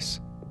 I'm in this.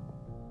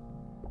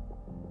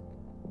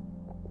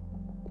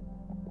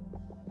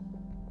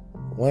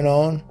 Went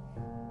on,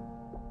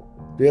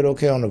 did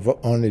okay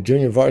on the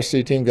junior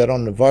varsity team, got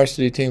on the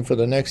varsity team for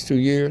the next 2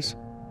 years,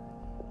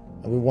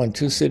 and we won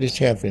 2 city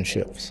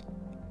championships,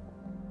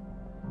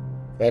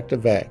 back to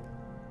back.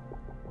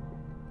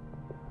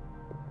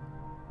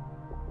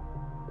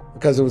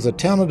 Because it was a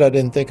talent I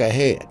didn't think I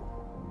had.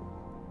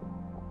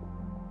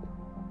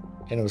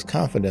 And it was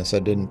confidence I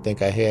didn't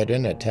think I had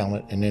in that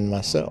talent and in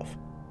myself.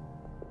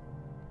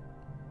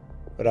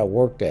 But I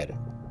worked at it.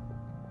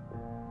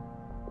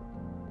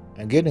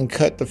 And getting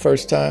cut the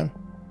first time,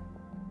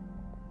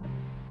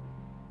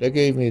 that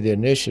gave me the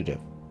initiative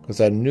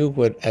because I knew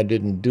what I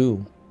didn't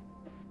do.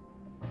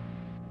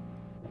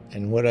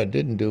 And what I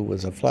didn't do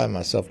was apply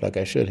myself like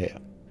I should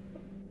have.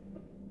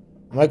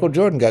 Michael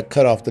Jordan got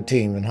cut off the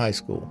team in high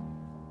school.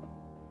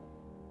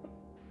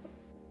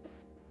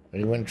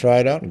 And he went and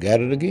tried out and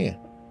got it again.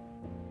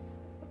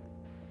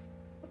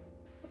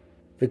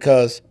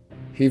 Because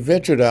he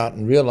ventured out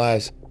and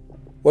realized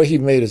where he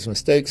made his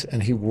mistakes,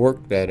 and he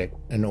worked at it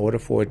in order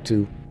for it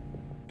to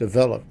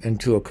develop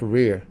into a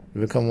career, to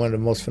become one of the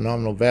most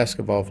phenomenal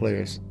basketball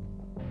players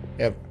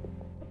ever.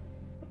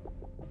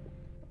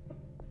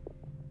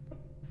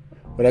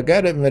 But I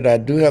got to admit, I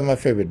do have my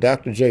favorite,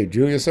 Dr. J,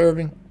 Julius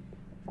Erving.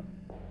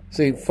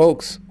 See,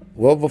 folks,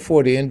 well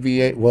before the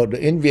NBA, well, the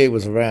NBA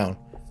was around,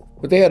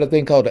 but they had a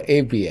thing called the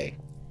ABA,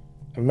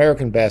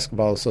 American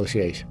Basketball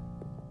Association.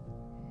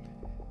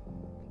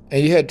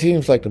 And you had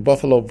teams like the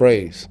Buffalo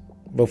Braves.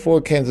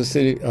 Before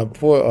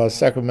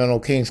Sacramento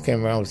Kings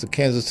came around, it was the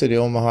Kansas City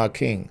Omaha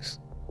Kings.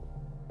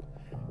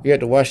 You had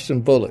the Washington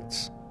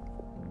Bullets.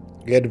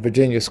 You had the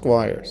Virginia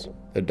Squires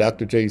that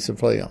Dr. J used to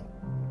play on.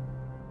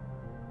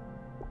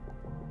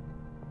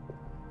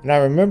 And I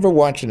remember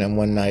watching him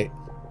one night.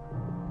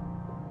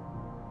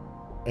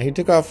 And he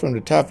took off from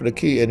the top of the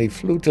key and he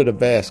flew to the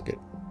basket.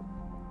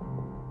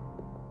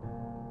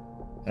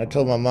 And I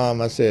told my mom,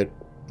 I said,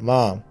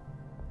 Mom,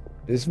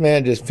 this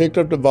man just picked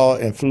up the ball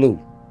and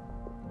flew.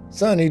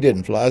 Son, he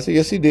didn't fly. I said,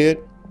 yes, he did.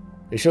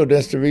 They showed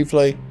us the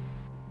replay.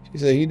 She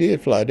said, he did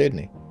fly, didn't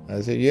he?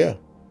 I said, yeah.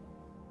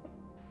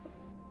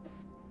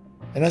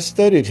 And I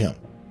studied him,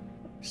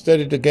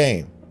 studied the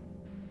game,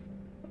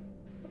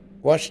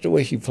 watched the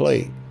way he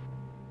played.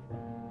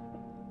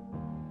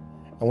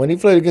 And when he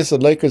played against the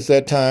Lakers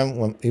that time,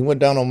 when he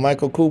went down on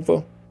Michael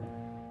Cooper,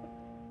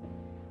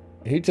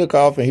 he took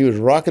off and he was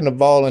rocking the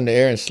ball in the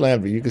air and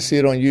slammed it. You can see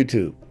it on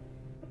YouTube.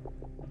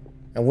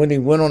 And when he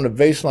went on the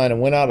baseline and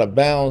went out of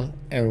bounds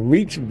and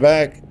reached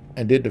back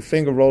and did the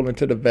finger roll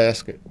into the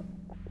basket,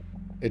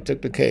 it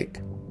took the cake.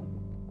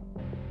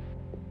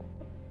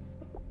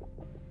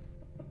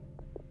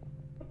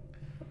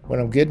 What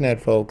I'm getting at,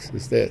 folks,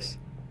 is this.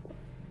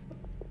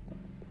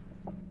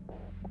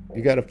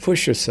 You got to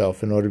push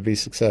yourself in order to be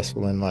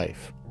successful in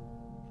life.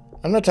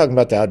 I'm not talking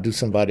about to outdo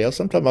somebody else.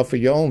 I'm talking about for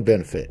your own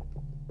benefit.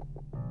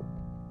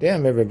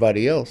 Damn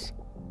everybody else.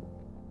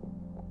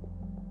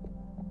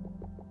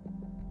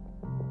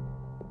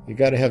 You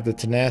got to have the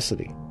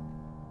tenacity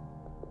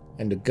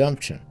and the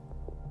gumption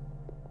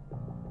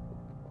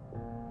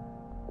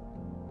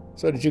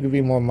so that you can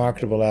be more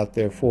marketable out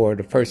there for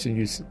the person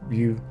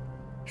you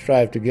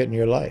strive to get in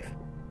your life.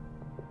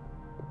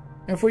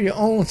 And for your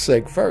own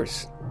sake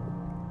first.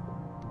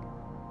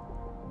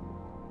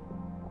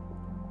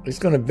 It's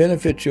going to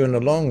benefit you in the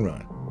long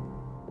run.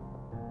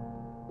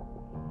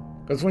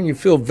 Because when you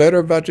feel better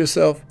about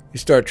yourself, you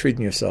start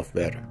treating yourself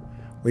better.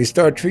 When you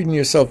start treating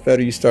yourself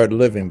better, you start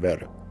living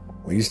better.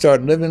 When you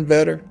start living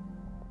better,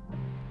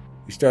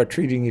 you start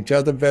treating each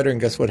other better,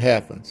 and guess what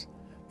happens?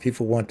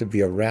 People want to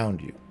be around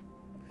you.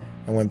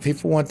 And when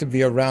people want to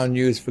be around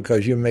you, it's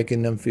because you're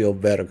making them feel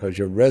better, because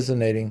you're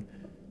resonating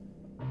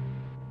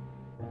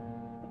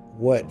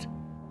what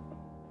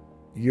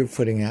you're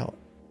putting out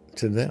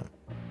to them.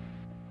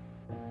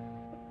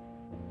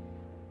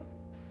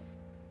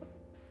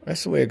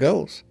 That's the way it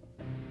goes.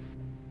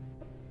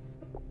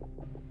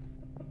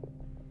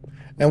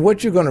 And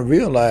what you're going to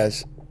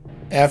realize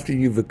after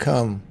you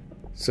become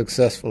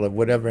successful at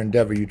whatever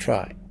endeavor you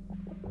try,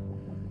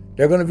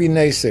 there are going to be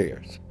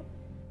naysayers.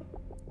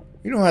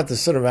 You don't have to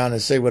sit around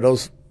and say, well,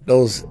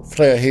 those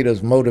player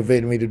haters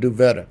motivated me to do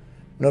better.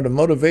 No, the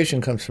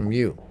motivation comes from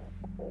you.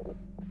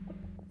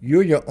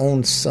 You're your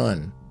own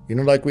sun. You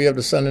know, like we have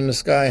the sun in the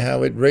sky,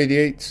 how it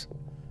radiates?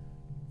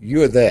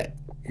 You're that.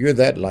 You're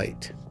that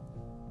light.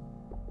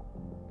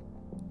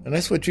 And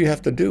that's what you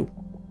have to do.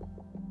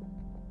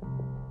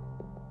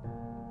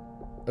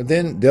 But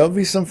then there'll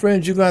be some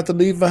friends you're going to have to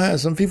leave behind.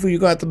 Some people you're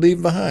going to have to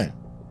leave behind.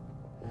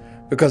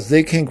 Because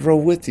they can't grow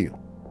with you.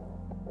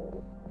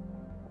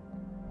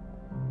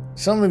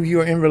 Some of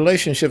you are in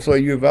relationships where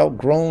you've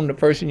outgrown the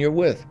person you're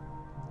with.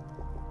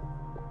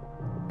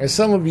 And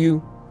some of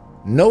you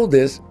know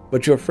this,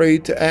 but you're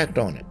afraid to act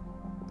on it.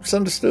 It's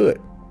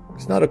understood.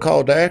 It's not a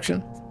call to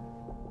action.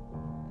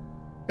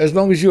 As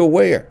long as you're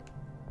aware.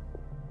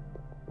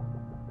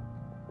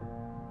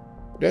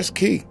 That's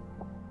key.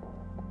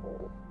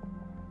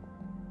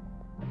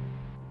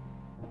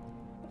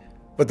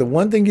 But the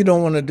one thing you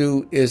don't want to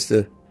do is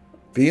to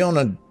be on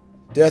a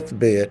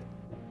deathbed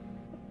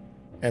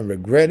and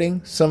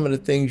regretting some of the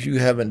things you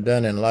haven't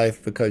done in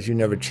life because you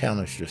never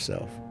challenged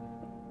yourself.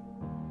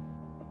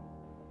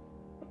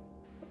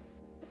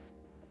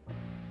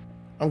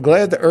 I'm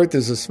glad the earth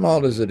is as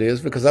small as it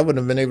is because I wouldn't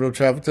have been able to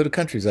travel to the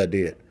countries I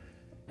did.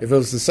 If it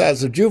was the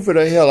size of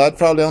Jupiter, hell, I'd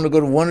probably only go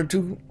to one or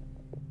two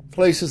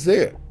places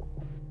there.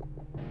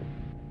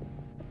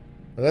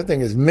 But that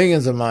thing is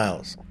millions of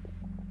miles.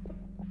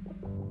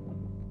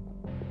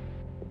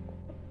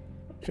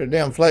 Sure,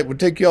 damn flight would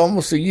take you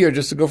almost a year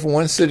just to go from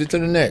one city to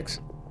the next.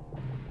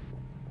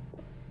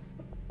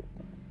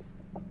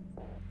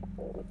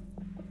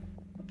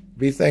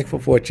 Be thankful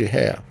for what you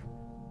have.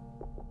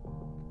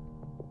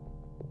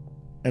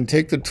 And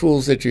take the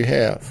tools that you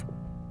have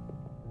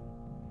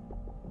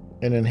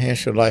and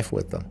enhance your life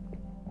with them.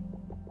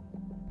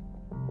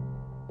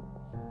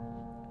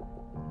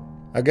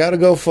 I gotta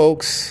go,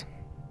 folks.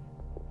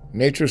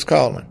 Nature's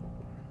calling.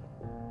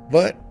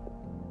 But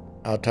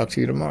I'll talk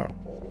to you tomorrow.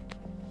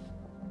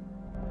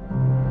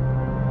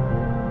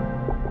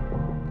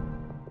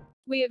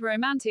 We at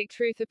Romantic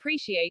Truth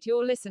appreciate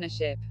your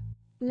listenership.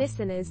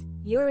 Listeners,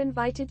 you're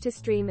invited to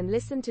stream and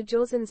listen to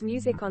Jawson's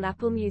music on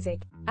Apple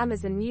Music,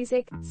 Amazon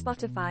Music,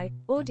 Spotify,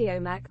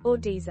 Audiomack, or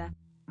Deezer.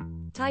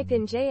 Type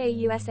in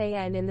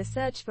JAUSAN in the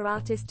search for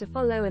artist to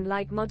follow and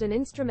like modern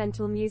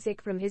instrumental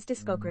music from his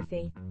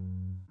discography.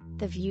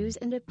 The views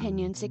and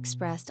opinions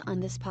expressed on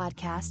this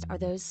podcast are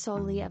those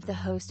solely of the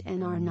host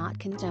and are not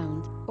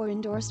condoned or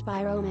endorsed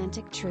by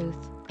Romantic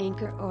Truth,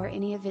 Anchor, or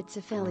any of its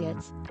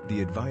affiliates.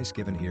 The advice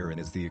given herein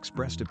is the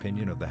expressed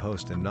opinion of the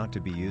host and not to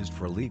be used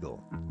for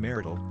legal,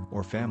 marital,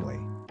 or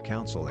family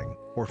counseling,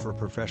 or for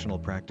professional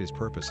practice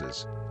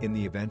purposes. In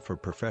the event for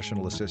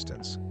professional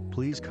assistance,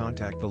 please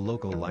contact the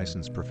local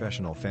licensed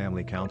professional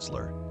family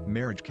counselor,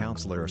 marriage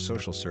counselor, or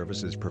social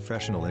services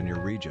professional in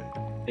your region.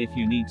 If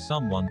you need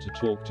someone to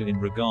talk to in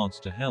regards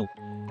to help,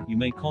 you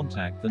may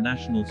contact the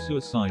National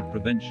Suicide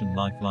Prevention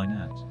Lifeline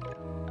at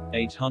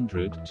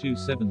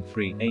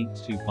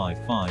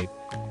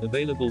 800-273-8255,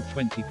 available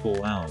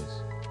 24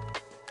 hours.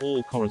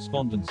 All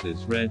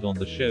correspondences read on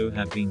the show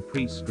have been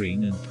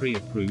pre-screened and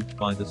pre-approved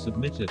by the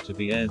submitter to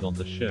be aired on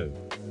the show.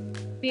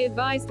 Be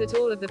advised that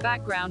all of the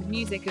background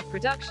music of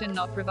production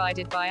not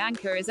provided by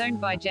Anchor is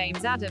owned by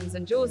James Adams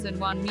and Jawson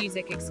One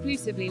Music,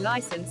 exclusively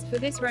licensed for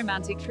this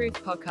Romantic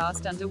Truth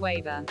podcast under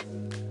waiver.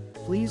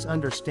 Please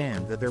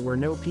understand that there were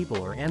no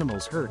people or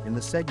animals hurt in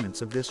the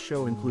segments of this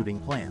show, including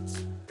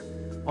plants.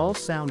 All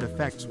sound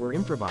effects were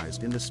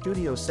improvised in the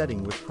studio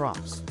setting with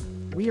props.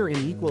 We are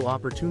an equal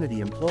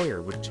opportunity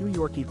employer with 2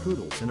 Yorkie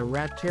Poodles and a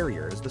Rat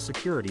Terrier as the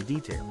security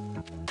detail.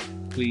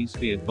 Please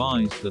be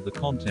advised that the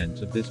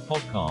content of this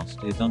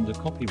podcast is under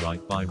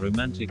copyright by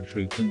Romantic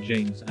Truth and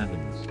James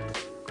Adams.